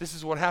 this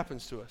is what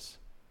happens to us.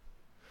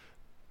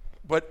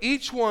 But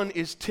each one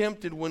is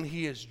tempted when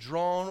he is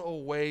drawn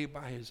away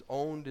by his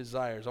own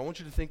desires. I want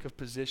you to think of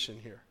position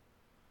here.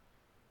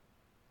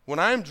 When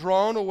I'm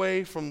drawn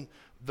away from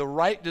the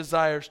right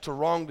desires to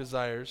wrong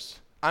desires,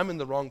 I'm in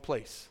the wrong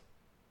place.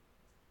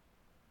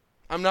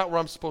 I'm not where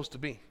I'm supposed to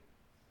be.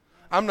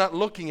 I'm not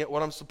looking at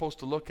what I'm supposed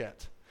to look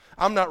at.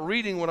 I'm not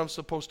reading what I'm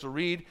supposed to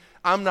read.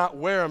 I'm not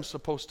where I'm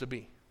supposed to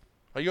be.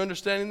 Are you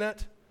understanding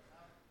that?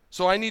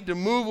 So I need to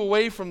move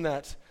away from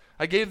that.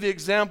 I gave the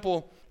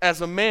example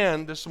as a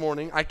man this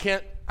morning. I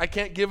can't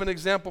give an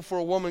example for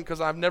a woman because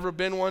I've never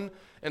been one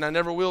and I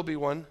never will be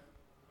one.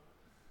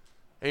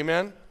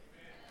 Amen?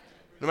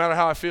 No matter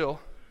how I feel.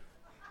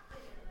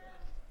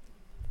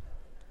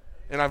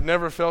 And I've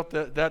never felt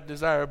that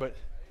desire, but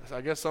I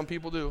guess some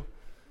people do.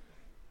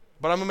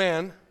 But I'm a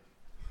man,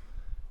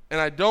 and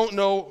I don't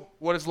know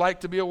what it's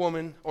like to be a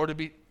woman or to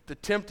be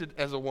tempted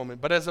as a woman.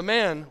 But as a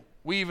man,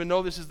 we even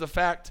know this is the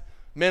fact,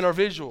 men are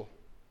visual.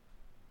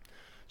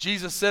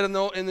 Jesus said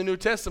in the New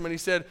Testament, he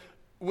said,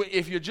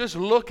 if you just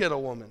look at a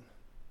woman,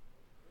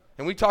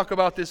 and we talk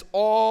about this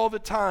all the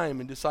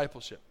time in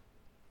discipleship.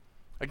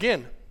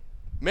 Again,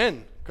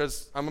 men,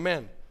 because I'm a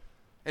man.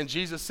 And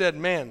Jesus said,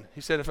 man.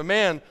 He said, if a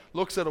man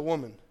looks at a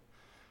woman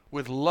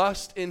with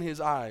lust in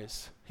his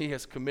eyes, he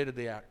has committed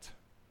the act.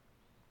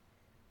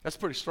 That's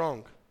pretty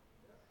strong.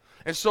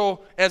 And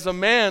so, as a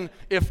man,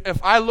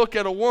 if I look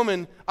at a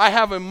woman, I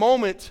have a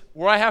moment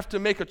where I have to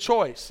make a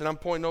choice. And I'm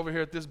pointing over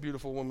here at this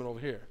beautiful woman over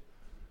here.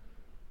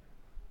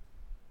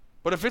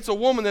 But if it's a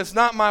woman that's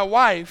not my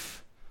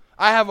wife,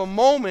 I have a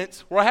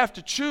moment where I have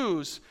to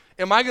choose,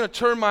 am I going to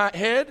turn my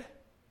head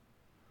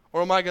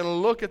or am I going to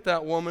look at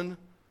that woman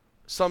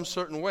some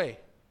certain way?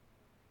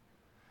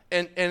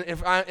 And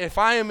if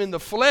I am in the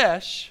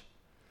flesh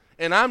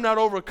and I'm not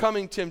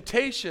overcoming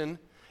temptation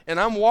and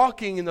I'm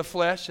walking in the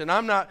flesh and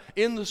I'm not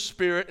in the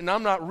spirit and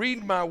I'm not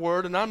reading my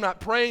word and I'm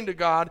not praying to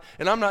God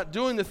and I'm not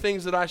doing the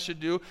things that I should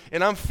do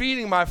and I'm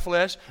feeding my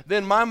flesh,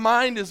 then my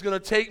mind is going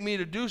to take me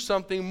to do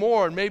something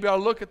more. And maybe I'll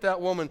look at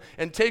that woman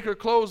and take her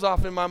clothes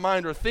off in my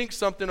mind or think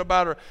something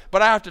about her,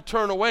 but I have to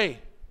turn away.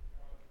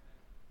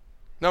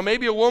 Now,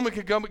 maybe a woman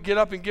could get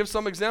up and give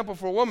some example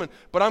for a woman,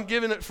 but I'm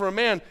giving it for a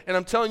man, and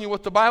I'm telling you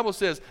what the Bible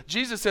says.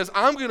 Jesus says,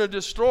 I'm going to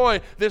destroy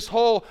this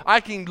whole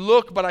I can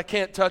look but I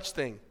can't touch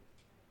thing.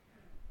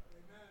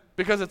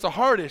 Because it's a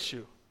heart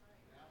issue.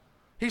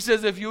 He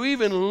says, if you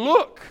even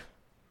look,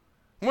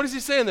 what is he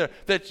saying there?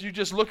 That you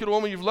just look at a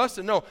woman you've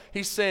lusted? No,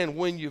 he's saying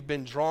when you've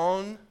been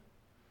drawn,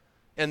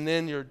 and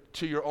then you're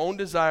to your own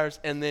desires,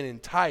 and then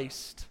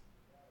enticed,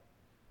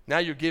 now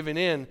you're giving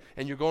in,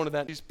 and you're going to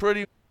that. He's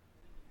pretty.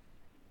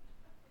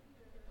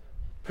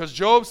 Because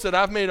Job said,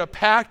 I've made a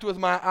pact with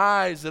my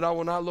eyes that I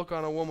will not look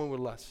on a woman with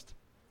lust.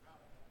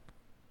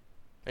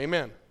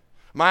 Amen.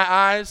 My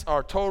eyes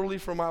are totally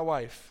for my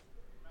wife.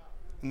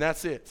 And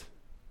that's it.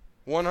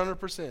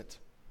 100%.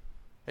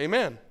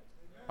 Amen.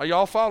 Are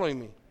y'all following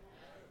me?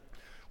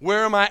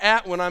 Where am I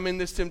at when I'm in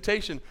this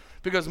temptation?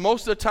 Because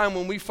most of the time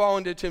when we fall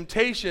into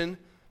temptation,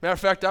 matter of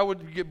fact, I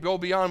would go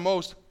beyond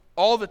most,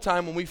 all the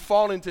time when we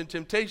fall into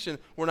temptation,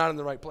 we're not in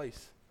the right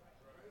place.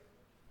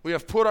 We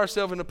have put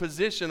ourselves in a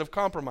position of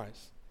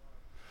compromise.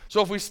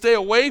 So if we stay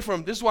away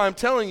from, this is why I'm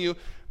telling you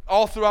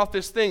all throughout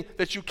this thing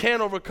that you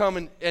can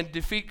overcome and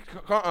defeat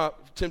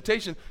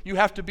temptation, you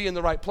have to be in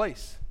the right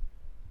place.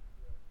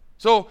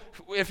 So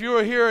if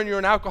you're here and you're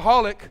an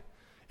alcoholic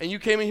and you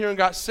came in here and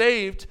got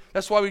saved,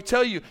 that's why we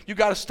tell you, you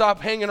got to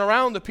stop hanging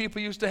around the people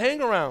you used to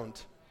hang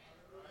around.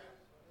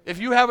 If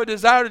you have a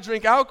desire to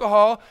drink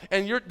alcohol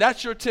and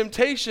that's your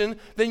temptation,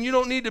 then you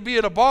don't need to be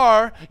at a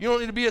bar. You don't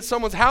need to be at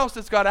someone's house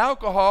that's got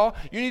alcohol.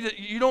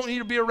 You don't need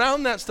to be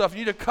around that stuff.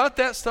 You need to cut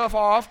that stuff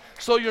off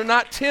so you're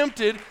not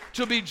tempted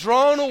to be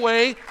drawn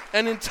away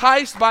and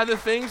enticed by the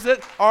things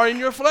that are in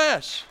your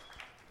flesh.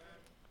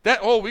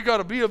 We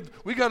got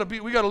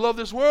to love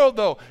this world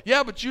though.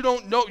 Yeah, but you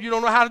don't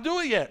know how to do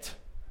it yet.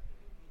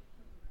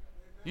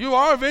 You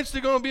are eventually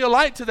going to be a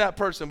light to that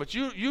person, but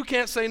you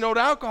can't say no to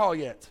alcohol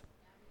yet.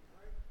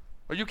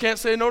 Or you can't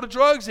say no to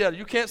drugs yet. Or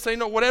you can't say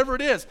no, whatever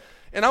it is.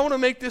 And I want to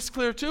make this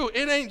clear too.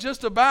 It ain't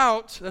just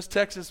about, that's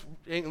Texas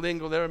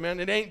lingo there, man.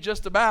 It ain't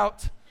just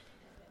about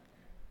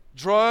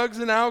drugs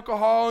and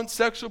alcohol and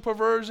sexual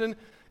perversion.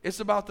 It's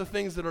about the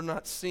things that are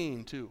not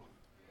seen too.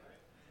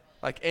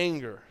 Like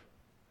anger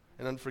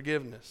and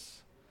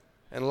unforgiveness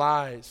and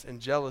lies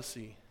and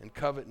jealousy and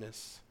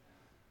covetousness.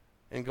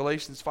 And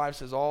Galatians 5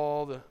 says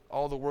all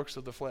the works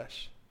of the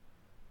flesh.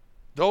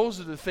 Those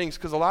are the things,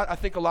 because I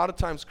think a lot of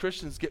times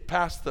Christians get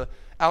past the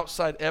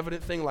outside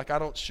evident thing, like I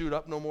don't shoot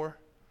up no more,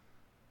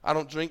 I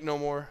don't drink no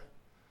more,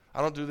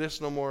 I don't do this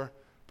no more.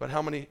 But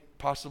how many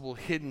possible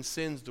hidden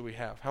sins do we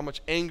have? How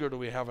much anger do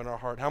we have in our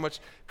heart? How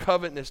much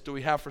covetousness do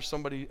we have for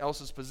somebody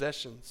else's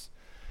possessions?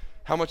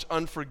 How much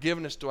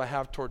unforgiveness do I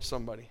have towards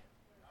somebody?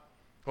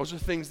 Those are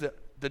things that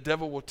the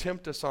devil will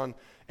tempt us on,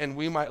 and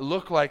we might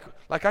look like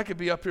I could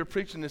be up here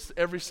preaching this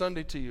every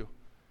Sunday to you,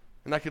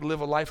 and I could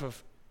live a life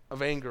of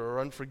anger or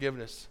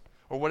unforgiveness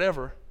or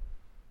whatever,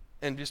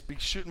 and just be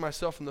shooting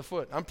myself in the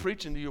foot. I'm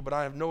preaching to you, but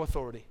I have no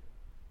authority.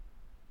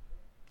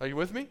 Are you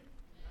with me?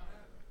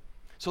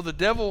 So the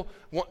devil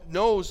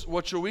knows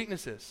what your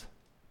weakness is.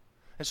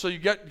 And so you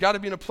got to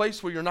be in a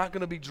place where you're not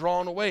going to be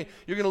drawn away.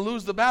 You're going to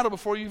lose the battle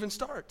before you even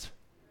start.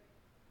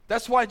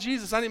 That's why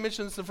Jesus, I didn't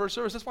mention this in the first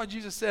service, that's why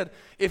Jesus said,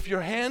 if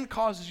your hand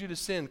causes you to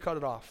sin, cut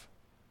it off.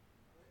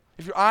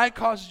 If your eye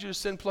causes you to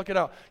sin, pluck it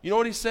out. You know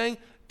what he's saying?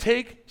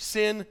 Take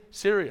sin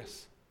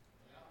serious.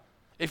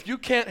 If you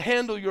can't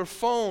handle your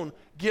phone,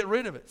 get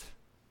rid of it.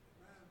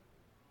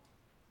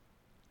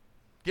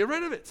 Get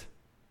rid of it.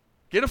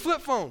 Get a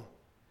flip phone.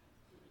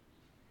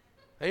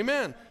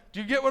 Amen.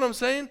 Do you get what I'm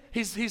saying?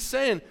 He's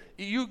saying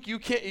you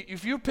can't,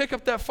 if you pick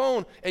up that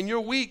phone and you're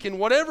weak in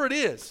whatever it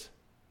is,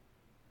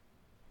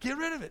 get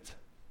rid of it.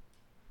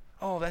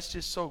 Oh, that's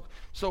just so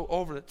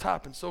over the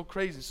top and so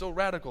crazy, so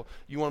radical.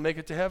 You want to make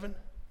it to heaven?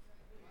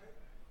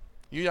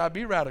 You got to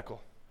be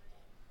radical.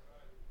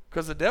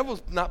 Because the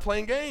devil's not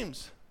playing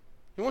games.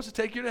 He wants to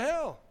take you to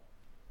hell.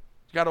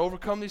 You got to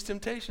overcome these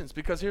temptations,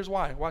 because here's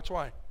why. Watch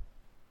why.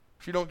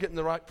 If you don't get in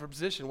the right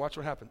position, watch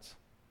what happens.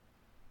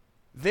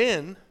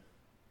 Then,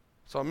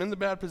 so I'm in the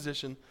bad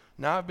position.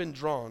 Now I've been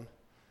drawn.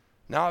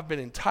 Now I've been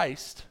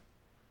enticed.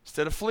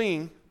 Instead of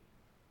fleeing,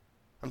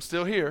 I'm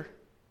still here.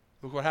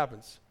 Look what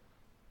happens.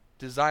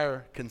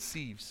 Desire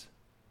conceives.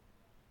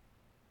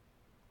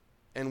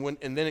 And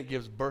then it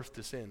gives birth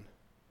to sin.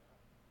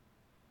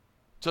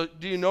 So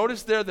do you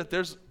notice there that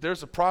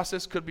there's a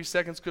process? Could be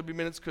seconds, could be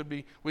minutes, could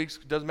be weeks,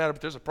 doesn't matter,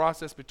 but there's a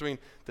process between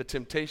the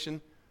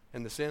temptation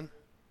and the sin.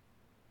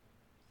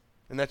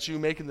 And that's you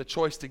making the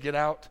choice to get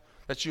out.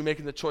 That's you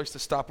making the choice to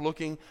stop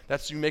looking.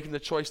 That's you making the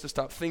choice to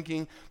stop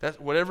thinking. That's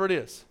whatever it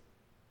is.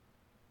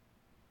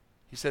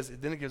 He says,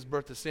 then it gives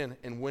birth to sin.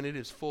 And when it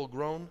is full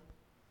grown,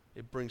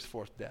 it brings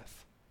forth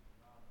death.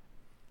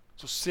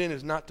 So sin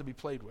is not to be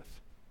played with.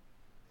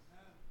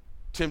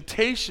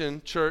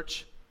 Temptation,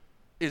 church,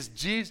 is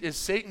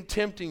Satan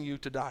tempting you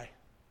to die.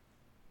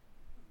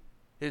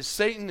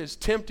 Satan is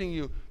tempting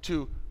you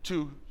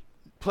to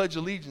pledge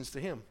allegiance to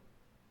him.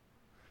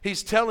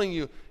 He's telling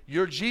you,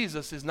 your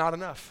Jesus is not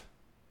enough.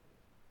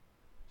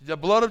 The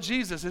blood of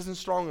Jesus isn't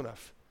strong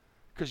enough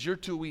because you're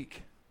too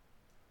weak.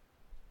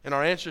 And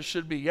our answer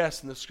should be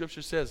yes, and the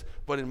scripture says,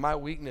 but in my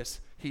weakness,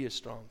 he is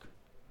strong.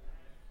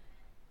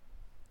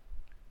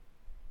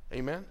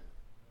 Amen?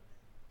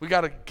 We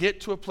got to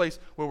get to a place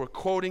where we're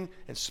quoting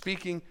and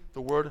speaking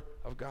the word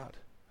of God.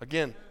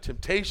 Again,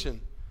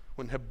 temptation,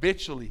 when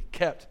habitually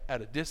kept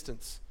at a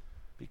distance,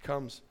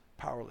 becomes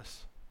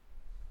powerless.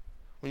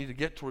 We need to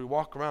get to where we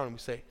walk around and we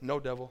say, no,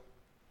 devil.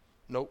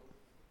 Nope.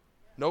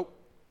 Nope.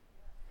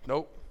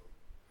 Nope.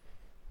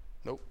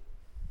 Nope.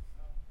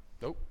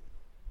 Nope.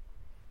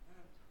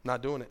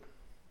 Not doing it.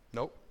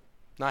 Nope.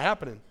 Not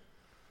happening.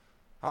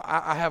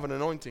 I have an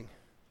anointing.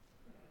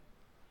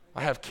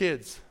 I have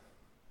kids.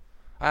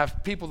 I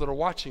have people that are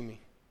watching me.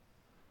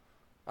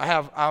 I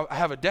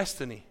have a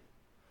destiny.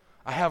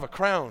 I have a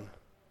crown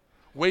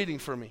waiting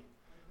for me.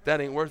 That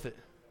ain't worth it.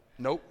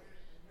 Nope.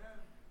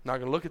 Not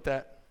going to look at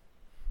that.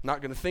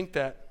 Not going to think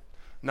that.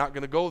 Not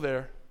going to go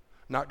there.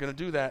 Not going to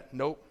do that.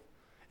 Nope.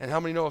 And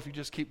how many know if you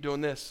just keep doing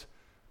this,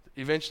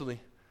 eventually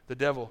the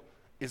devil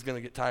is going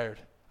to get tired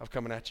of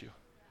coming at you.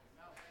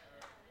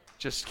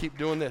 Just keep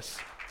doing this.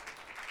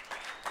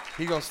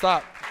 He's going to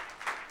stop.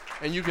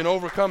 And you can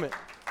overcome it.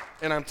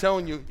 And I'm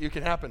telling you, it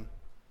can happen.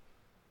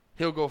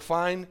 He'll go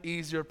find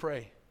easier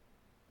prey.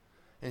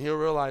 And he'll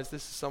realize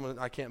this is someone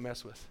that I can't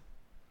mess with.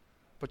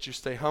 But you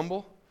stay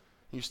humble,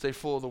 and you stay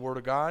full of the Word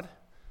of God,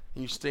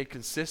 and you stay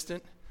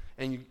consistent,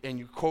 and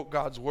you quote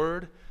God's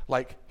Word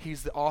like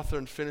he's the author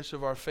and finisher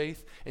of our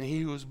faith, and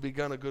he who has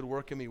begun a good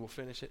work in me will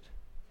finish it.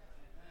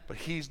 But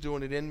he's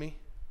doing it in me.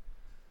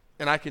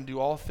 And I can do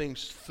all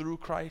things through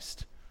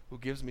Christ who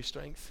gives me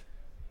strength.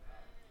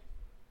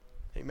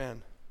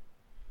 Amen.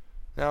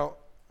 Now,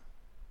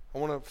 I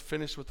want to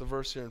finish with the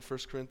verse here in 1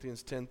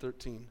 Corinthians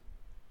 10:13.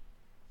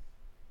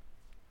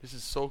 This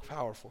is so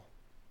powerful.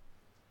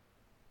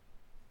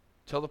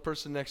 Tell the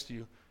person next to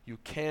you, you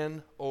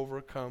can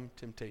overcome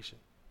temptation.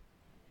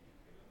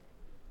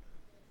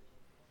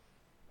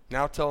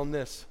 Now tell them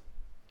this,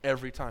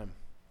 every time.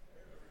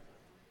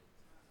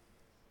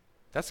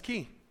 That's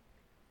key.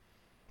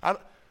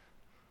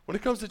 When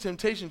it comes to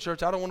temptation,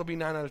 church, I don't want to be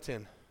 9 out of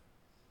 10.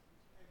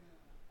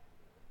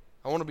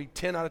 I want to be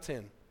 10 out of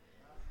 10.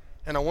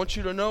 And I want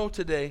you to know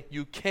today,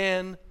 you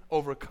can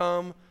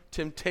overcome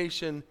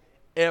temptation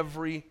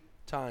every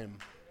time.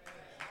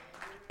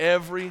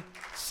 Every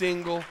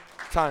single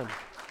time.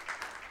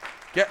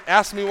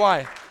 Ask me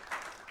why.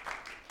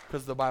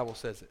 Because the Bible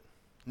says it.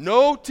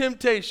 No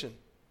temptation.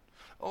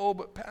 Oh,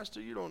 but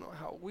Pastor, you don't know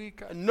how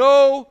weak I am.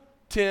 No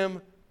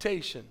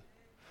temptation.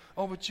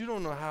 Oh, but you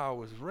don't know how I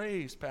was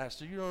raised,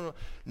 Pastor. You don't know.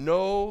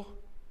 No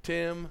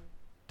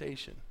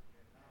temptation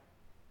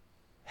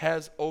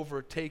has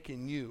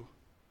overtaken you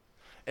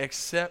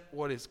except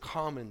what is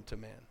common to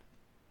man.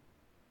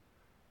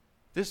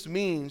 This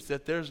means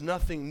that there's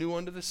nothing new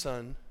under the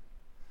sun,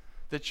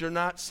 that you're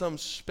not some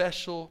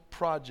special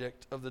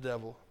project of the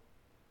devil.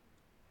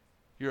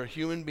 You're a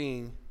human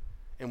being,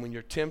 and when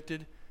you're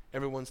tempted,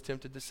 everyone's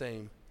tempted the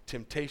same.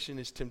 Temptation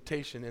is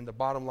temptation, and the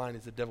bottom line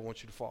is the devil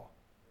wants you to fall.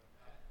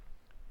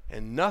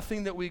 And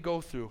nothing that we go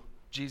through,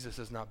 Jesus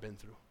has not been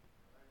through.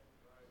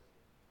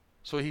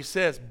 So he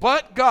says,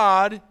 but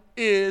God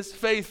is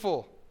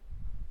faithful.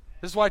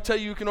 This is why I tell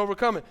you can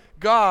overcome it.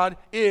 God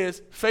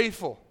is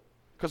faithful.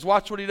 Because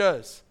watch what he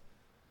does.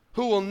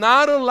 Who will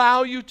not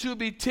allow you to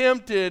be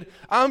tempted.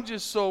 I'm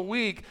just so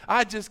weak.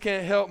 I just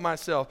can't help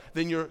myself.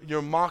 Then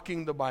you're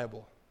mocking the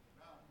Bible.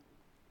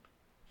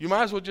 You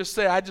might as well just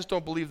say, I just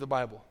don't believe the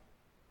Bible.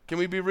 Can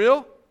we be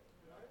real?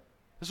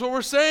 That's what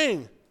we're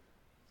saying.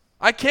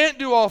 I can't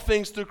do all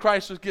things through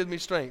Christ who gives me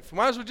strength.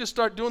 Might as well just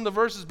start doing the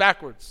verses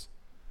backwards.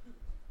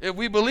 If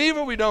we believe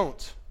or we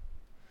don't.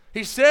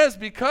 He says,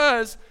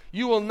 because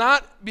you will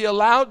not be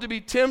allowed to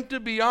be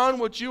tempted beyond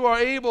what you are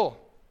able.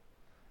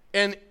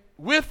 And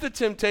with the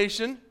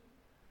temptation,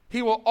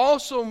 he will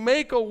also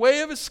make a way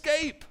of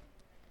escape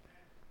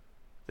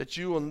that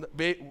you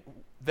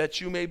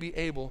may be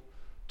able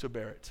to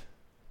bear it.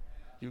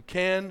 You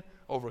can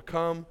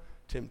overcome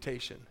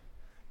temptation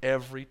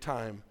every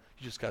time.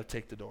 You just got to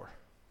take the door.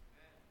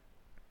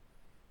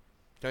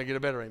 Can I get a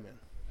better amen?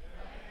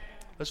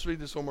 Let's read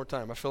this one more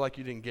time. I feel like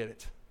you didn't get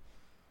it.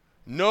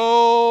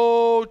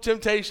 No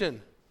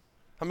temptation.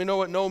 How many know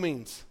what no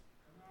means?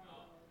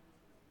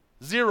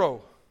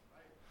 Zero.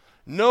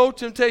 No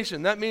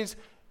temptation. That means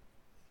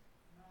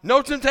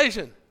no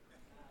temptation.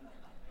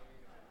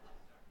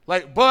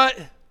 Like, but,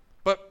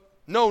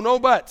 no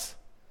buts.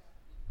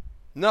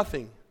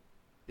 Nothing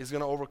is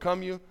going to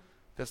overcome you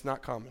that's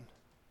not common,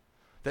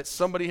 that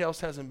somebody else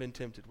hasn't been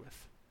tempted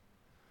with.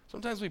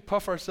 Sometimes we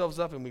puff ourselves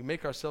up and we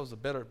make ourselves a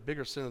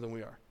bigger sinner than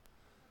we are.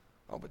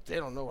 Oh, but they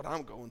don't know what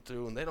I'm going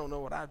through, and they don't know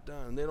what I've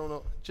done, and they don't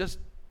know. Just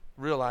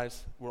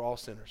realize we're all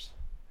sinners.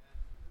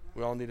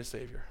 We all need a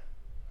Savior.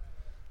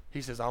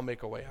 He says, I'll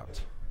make a way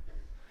out.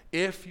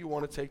 If you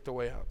want to take the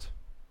way out.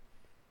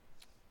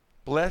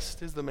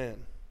 Blessed is the man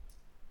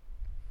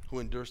who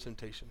endures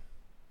temptation.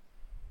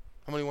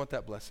 How many want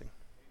that blessing?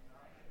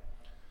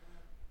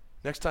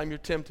 Next time you're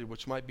tempted,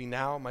 which might be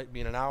now, might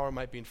be in an hour,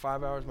 might be in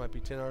 5 hours, might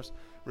be 10 hours,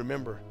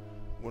 remember,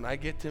 when I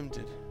get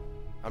tempted,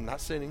 I'm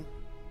not sinning,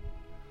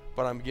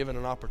 but I'm given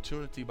an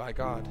opportunity by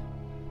God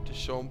to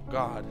show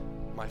God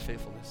my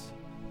faithfulness.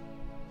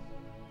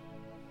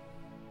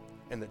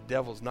 And the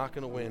devil's not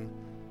going to win.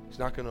 He's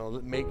not going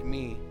to make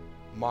me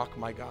mock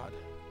my God.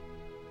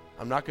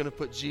 I'm not going to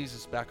put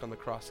Jesus back on the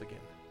cross again.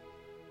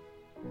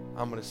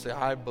 I'm going to say,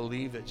 I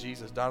believe that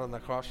Jesus died on the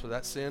cross for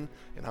that sin,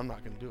 and I'm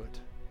not going to do it.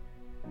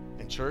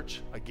 And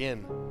church,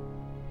 again,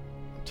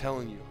 I'm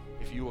telling you,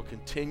 if you will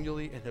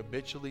continually and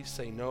habitually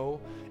say no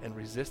and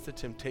resist the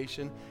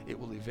temptation, it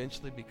will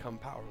eventually become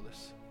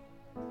powerless.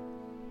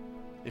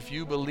 If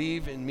you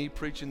believe in me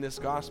preaching this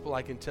gospel,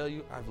 I can tell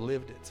you I've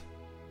lived it.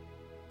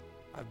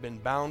 I've been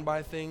bound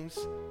by things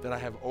that I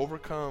have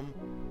overcome,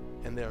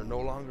 and they are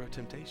no longer a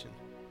temptation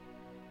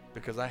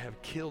because I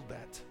have killed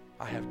that.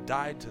 I have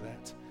died to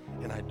that,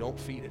 and I don't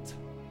feed it.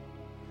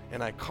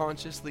 And I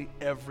consciously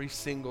every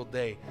single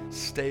day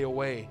stay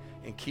away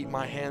and keep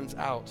my hands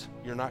out.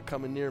 You're not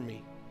coming near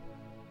me.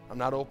 I'm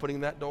not opening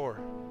that door.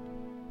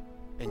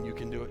 And you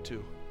can do it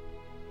too.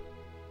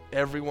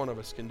 Every one of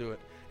us can do it.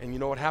 And you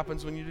know what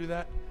happens when you do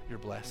that? You're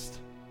blessed.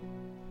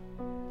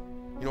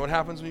 You know what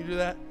happens when you do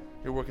that?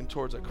 You're working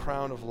towards a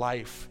crown of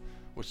life,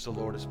 which the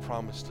Lord has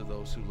promised to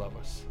those who love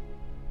us.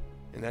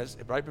 And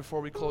right before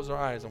we close our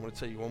eyes, I'm going to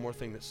tell you one more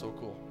thing that's so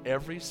cool.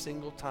 Every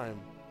single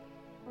time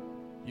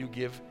you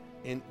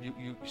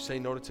say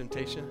no to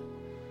temptation,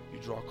 you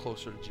draw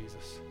closer to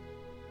Jesus.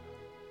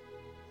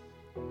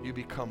 You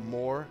become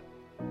more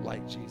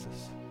like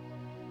Jesus.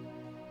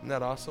 Isn't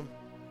that awesome?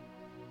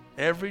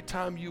 Every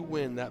time you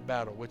win that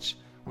battle, which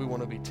we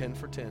want to be 10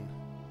 for 10,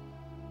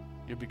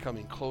 you're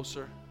becoming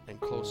closer and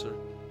closer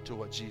to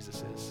what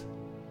Jesus is.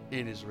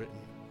 It is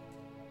written.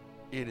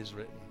 It is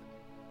written.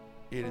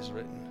 It is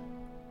written.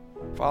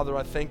 Father,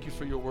 I thank you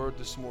for your word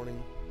this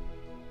morning.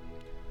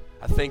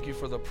 I thank you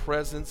for the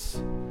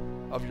presence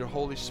of your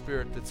Holy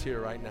Spirit that's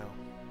here right now.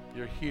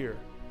 You're here.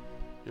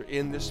 You're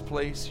in this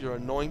place. You're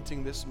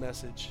anointing this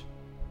message.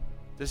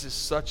 This is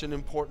such an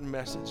important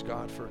message,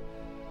 God,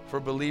 for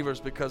believers,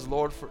 because,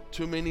 Lord, for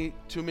too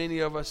many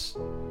of us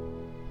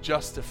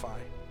justify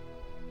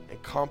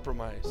and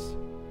compromise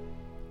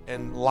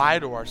and lie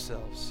to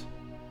ourselves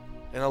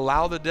and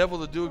allow the devil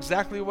to do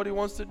exactly what he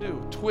wants to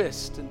do,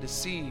 twist and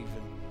deceive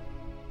and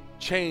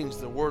change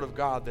the word of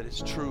God that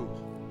is true.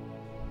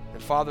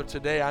 And Father,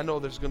 today I know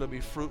there's going to be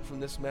fruit from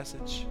this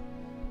message.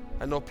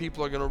 I know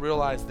people are going to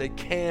realize they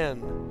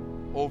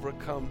can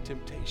overcome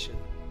temptation.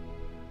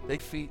 They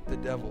defeat the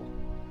devil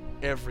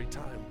every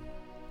time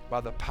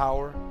by the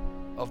power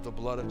of the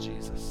blood of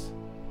Jesus,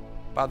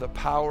 by the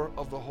power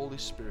of the Holy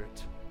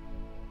Spirit.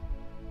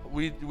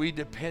 We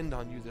depend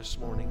on you this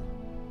morning.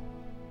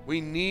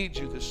 We need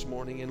you this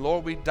morning. And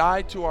Lord, we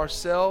die to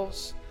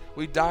ourselves.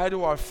 We die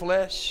to our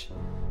flesh.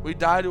 We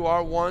die to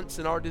our wants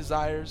and our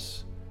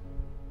desires.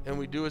 And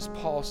we do as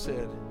Paul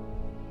said.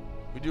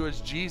 We do as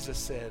Jesus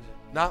said.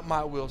 Not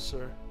my will,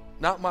 sir.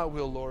 Not my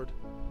will, Lord,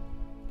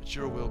 but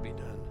your will be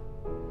done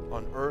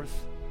on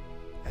earth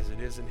as it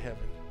is in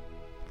heaven.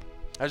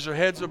 As your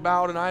heads are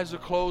bowed and eyes are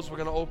closed, we're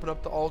going to open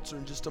up the altar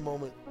in just a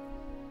moment.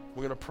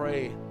 We're going to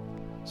pray,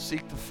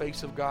 seek the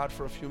face of God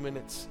for a few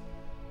minutes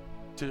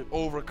to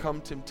overcome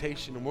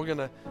temptation. And we're going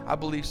to, I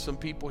believe some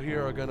people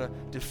here are going to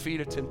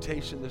defeat a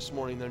temptation this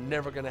morning. They're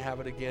never going to have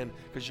it again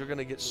because you're going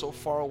to get so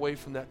far away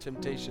from that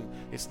temptation,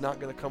 it's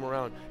not going to come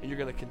around. And you're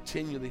going to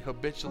continually,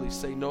 habitually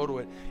say no to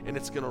it. And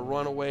it's going to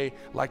run away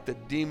like the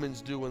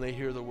demons do when they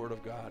hear the word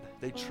of God.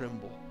 They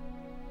tremble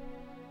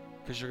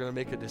because you're going to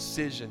make a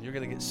decision. You're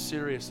going to get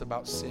serious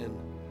about sin.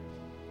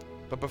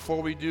 But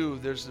before we do,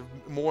 there's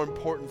a more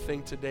important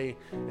thing today,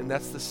 and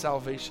that's the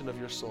salvation of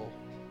your soul.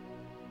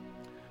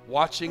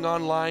 Watching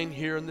online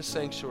here in the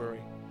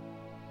sanctuary,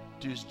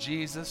 does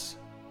Jesus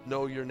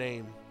know your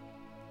name?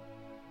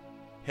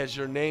 Has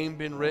your name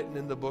been written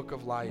in the book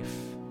of life?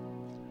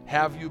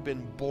 Have you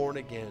been born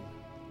again?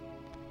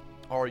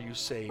 Are you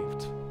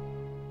saved?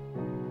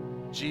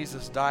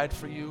 Jesus died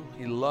for you.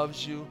 He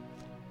loves you,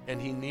 and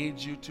he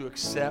needs you to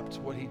accept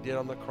what he did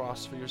on the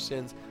cross for your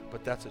sins,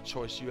 but that's a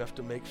choice you have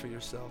to make for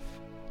yourself.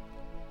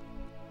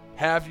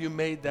 Have you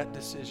made that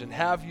decision?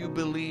 Have you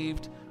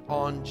believed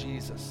on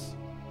Jesus?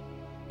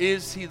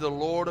 Is he the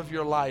Lord of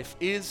your life?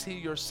 Is he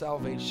your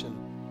salvation?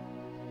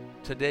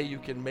 Today you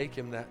can make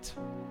him that.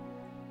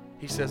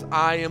 He says,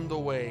 I am the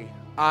way,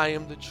 I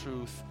am the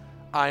truth,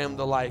 I am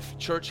the life.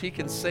 Church, he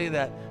can say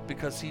that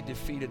because he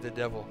defeated the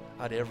devil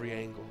at every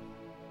angle.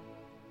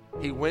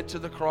 He went to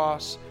the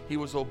cross. He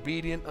was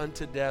obedient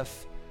unto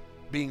death,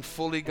 being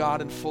fully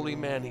God and fully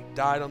man. He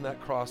died on that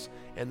cross,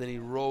 and then he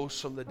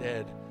rose from the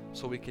dead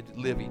so we could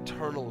live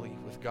eternally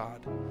with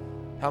God.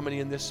 How many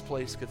in this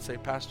place could say,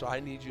 Pastor, I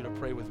need you to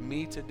pray with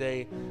me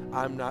today.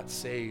 I'm not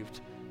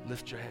saved.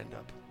 Lift your hand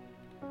up.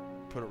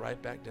 Put it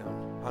right back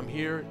down. I'm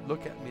here.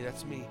 Look at me.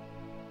 That's me.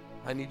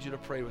 I need you to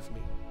pray with me.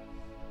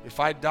 If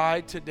I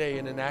died today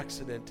in an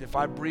accident, if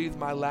I breathed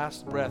my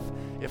last breath,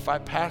 if I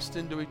passed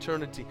into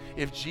eternity,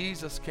 if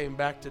Jesus came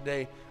back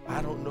today,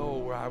 I don't know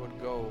where I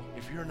would go.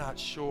 If you're not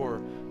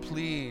sure,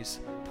 please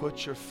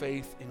put your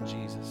faith in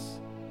Jesus.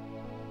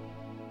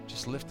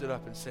 Just lift it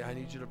up and say, I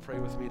need you to pray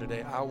with me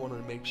today. I want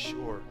to make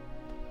sure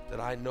that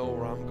I know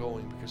where I'm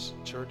going because,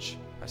 church,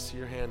 I see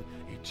your hand.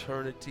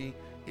 Eternity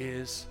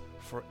is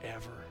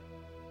forever.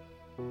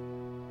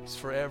 It's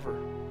forever.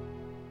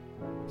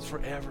 It's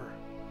forever.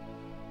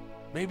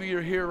 Maybe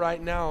you're here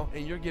right now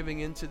and you're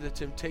giving into the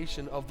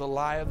temptation of the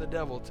lie of the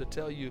devil to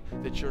tell you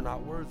that you're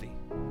not worthy,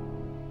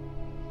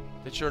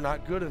 that you're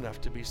not good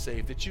enough to be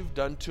saved, that you've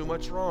done too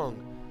much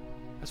wrong.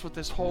 That's what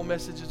this whole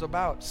message is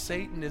about.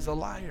 Satan is a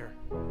liar.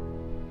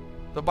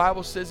 The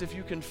Bible says if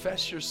you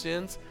confess your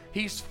sins,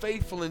 he's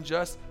faithful and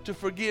just to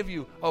forgive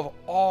you of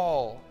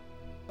all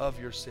of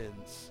your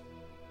sins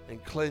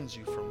and cleanse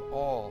you from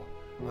all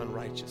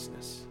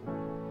unrighteousness.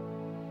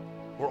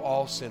 We're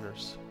all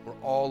sinners. We're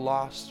all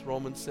lost.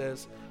 Romans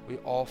says we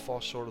all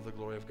fall short of the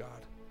glory of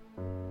God.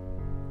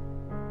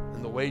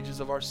 And the wages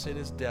of our sin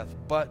is death,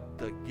 but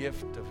the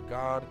gift of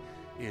God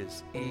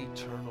is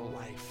eternal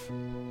life.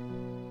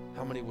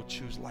 How many will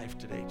choose life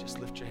today? Just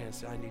lift your hand and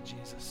say, I need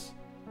Jesus.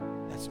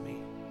 That's me.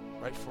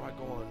 Right before I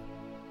go on,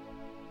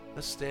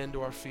 let's stand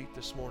to our feet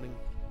this morning.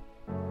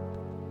 We're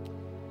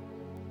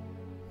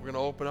going to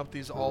open up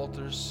these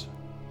altars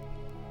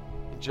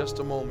in just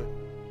a moment.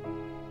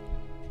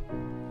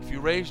 If you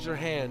raised your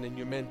hand and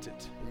you meant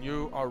it, and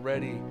you are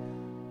ready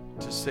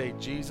to say,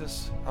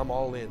 Jesus, I'm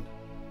all in.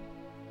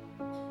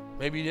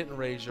 Maybe you didn't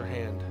raise your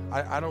hand.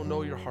 I don't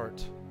know your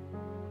heart,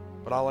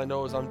 but all I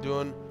know is I'm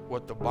doing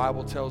what the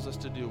Bible tells us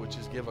to do, which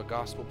is give a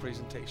gospel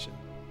presentation.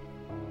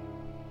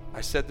 I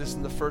said this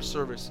in the first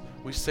service.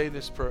 We say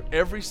this prayer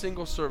every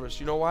single service.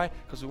 You know why?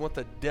 Because we want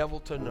the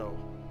devil to know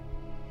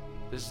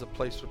this is a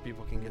place where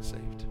people can get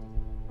saved.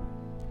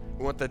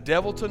 We want the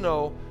devil to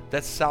know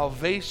that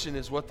salvation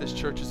is what this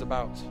church is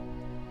about.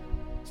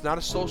 It's not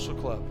a social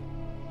club.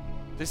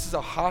 This is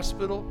a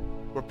hospital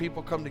where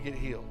people come to get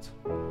healed.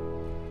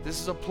 This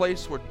is a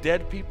place where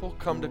dead people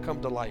come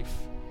to life.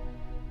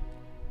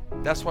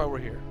 That's why we're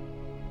here.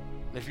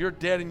 And if you're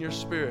dead in your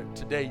spirit,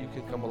 today you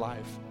can come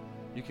alive.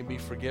 You can be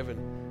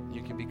forgiven.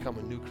 You can become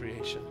a new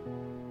creation.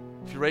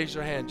 If you raise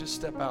your hand, just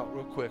step out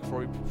real quick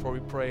before we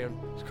pray and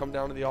just come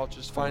down to the altar.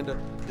 Just find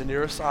the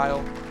nearest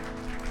aisle.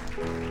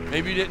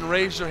 Maybe you didn't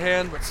raise your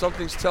hand, but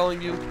something's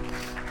telling you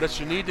that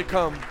you need to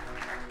come.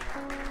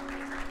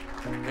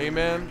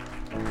 Amen.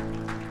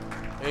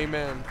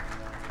 Amen.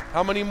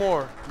 How many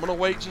more? I'm going to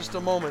wait just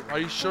a moment. Are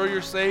you sure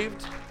you're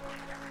saved?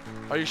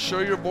 Are you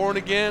sure you're born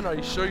again? Are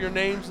you sure your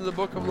name's in the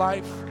book of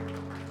life?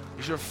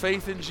 Is your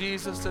faith in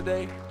Jesus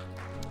today?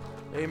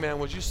 Amen.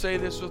 Would you say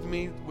this with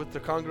me, with the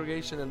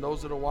congregation and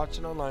those that are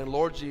watching online?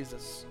 Lord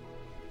Jesus,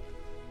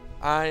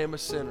 I am a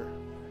sinner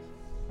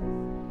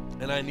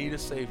and I need a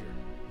Savior.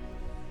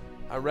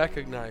 I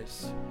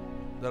recognize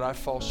that I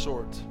fall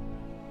short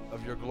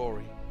of your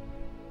glory.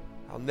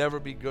 I'll never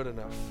be good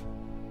enough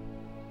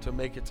to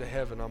make it to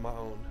heaven on my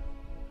own.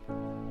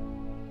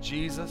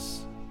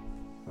 Jesus,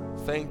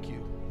 thank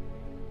you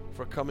for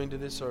for coming to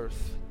this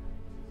earth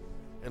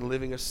and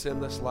living a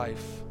sinless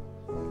life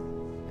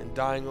and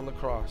dying on the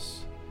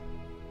cross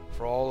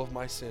for all of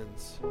my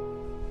sins,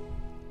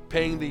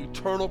 paying the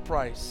eternal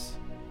price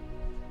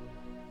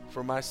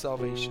for my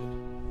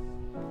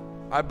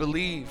salvation. I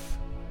believe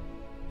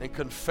and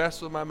confess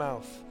with my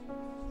mouth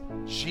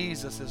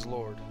Jesus is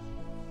Lord.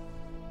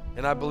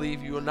 And I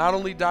believe you not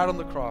only died on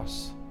the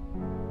cross,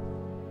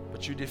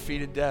 but you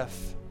defeated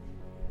death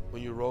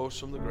when you rose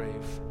from the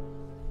grave.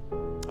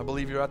 I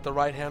believe you're at the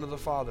right hand of the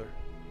Father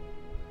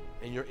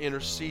and you're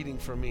interceding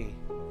for me.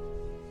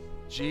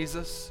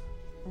 Jesus,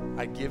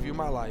 I give you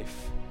my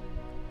life.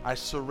 I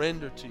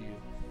surrender to you.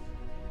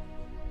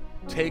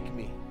 Take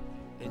me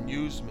and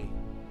use me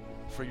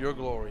for your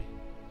glory.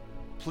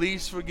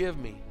 Please forgive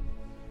me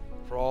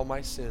for all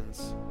my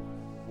sins.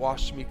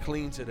 Wash me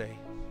clean today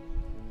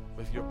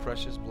with your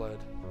precious blood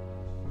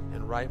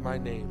and write my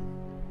name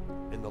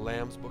in the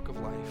Lamb's Book of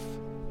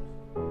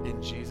Life.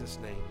 In Jesus'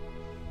 name,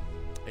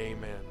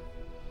 amen.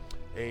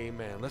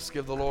 Amen. Let's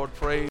give the Lord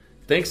praise.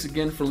 Thanks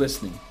again for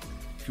listening.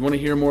 If you want to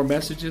hear more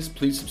messages,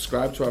 please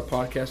subscribe to our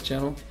podcast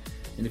channel.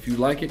 And if you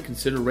like it,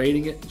 consider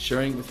rating it and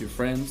sharing it with your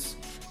friends.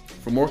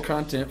 For more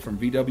content from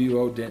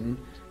VWO Denton,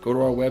 go to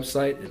our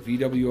website at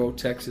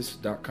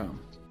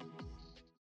vwotexas.com.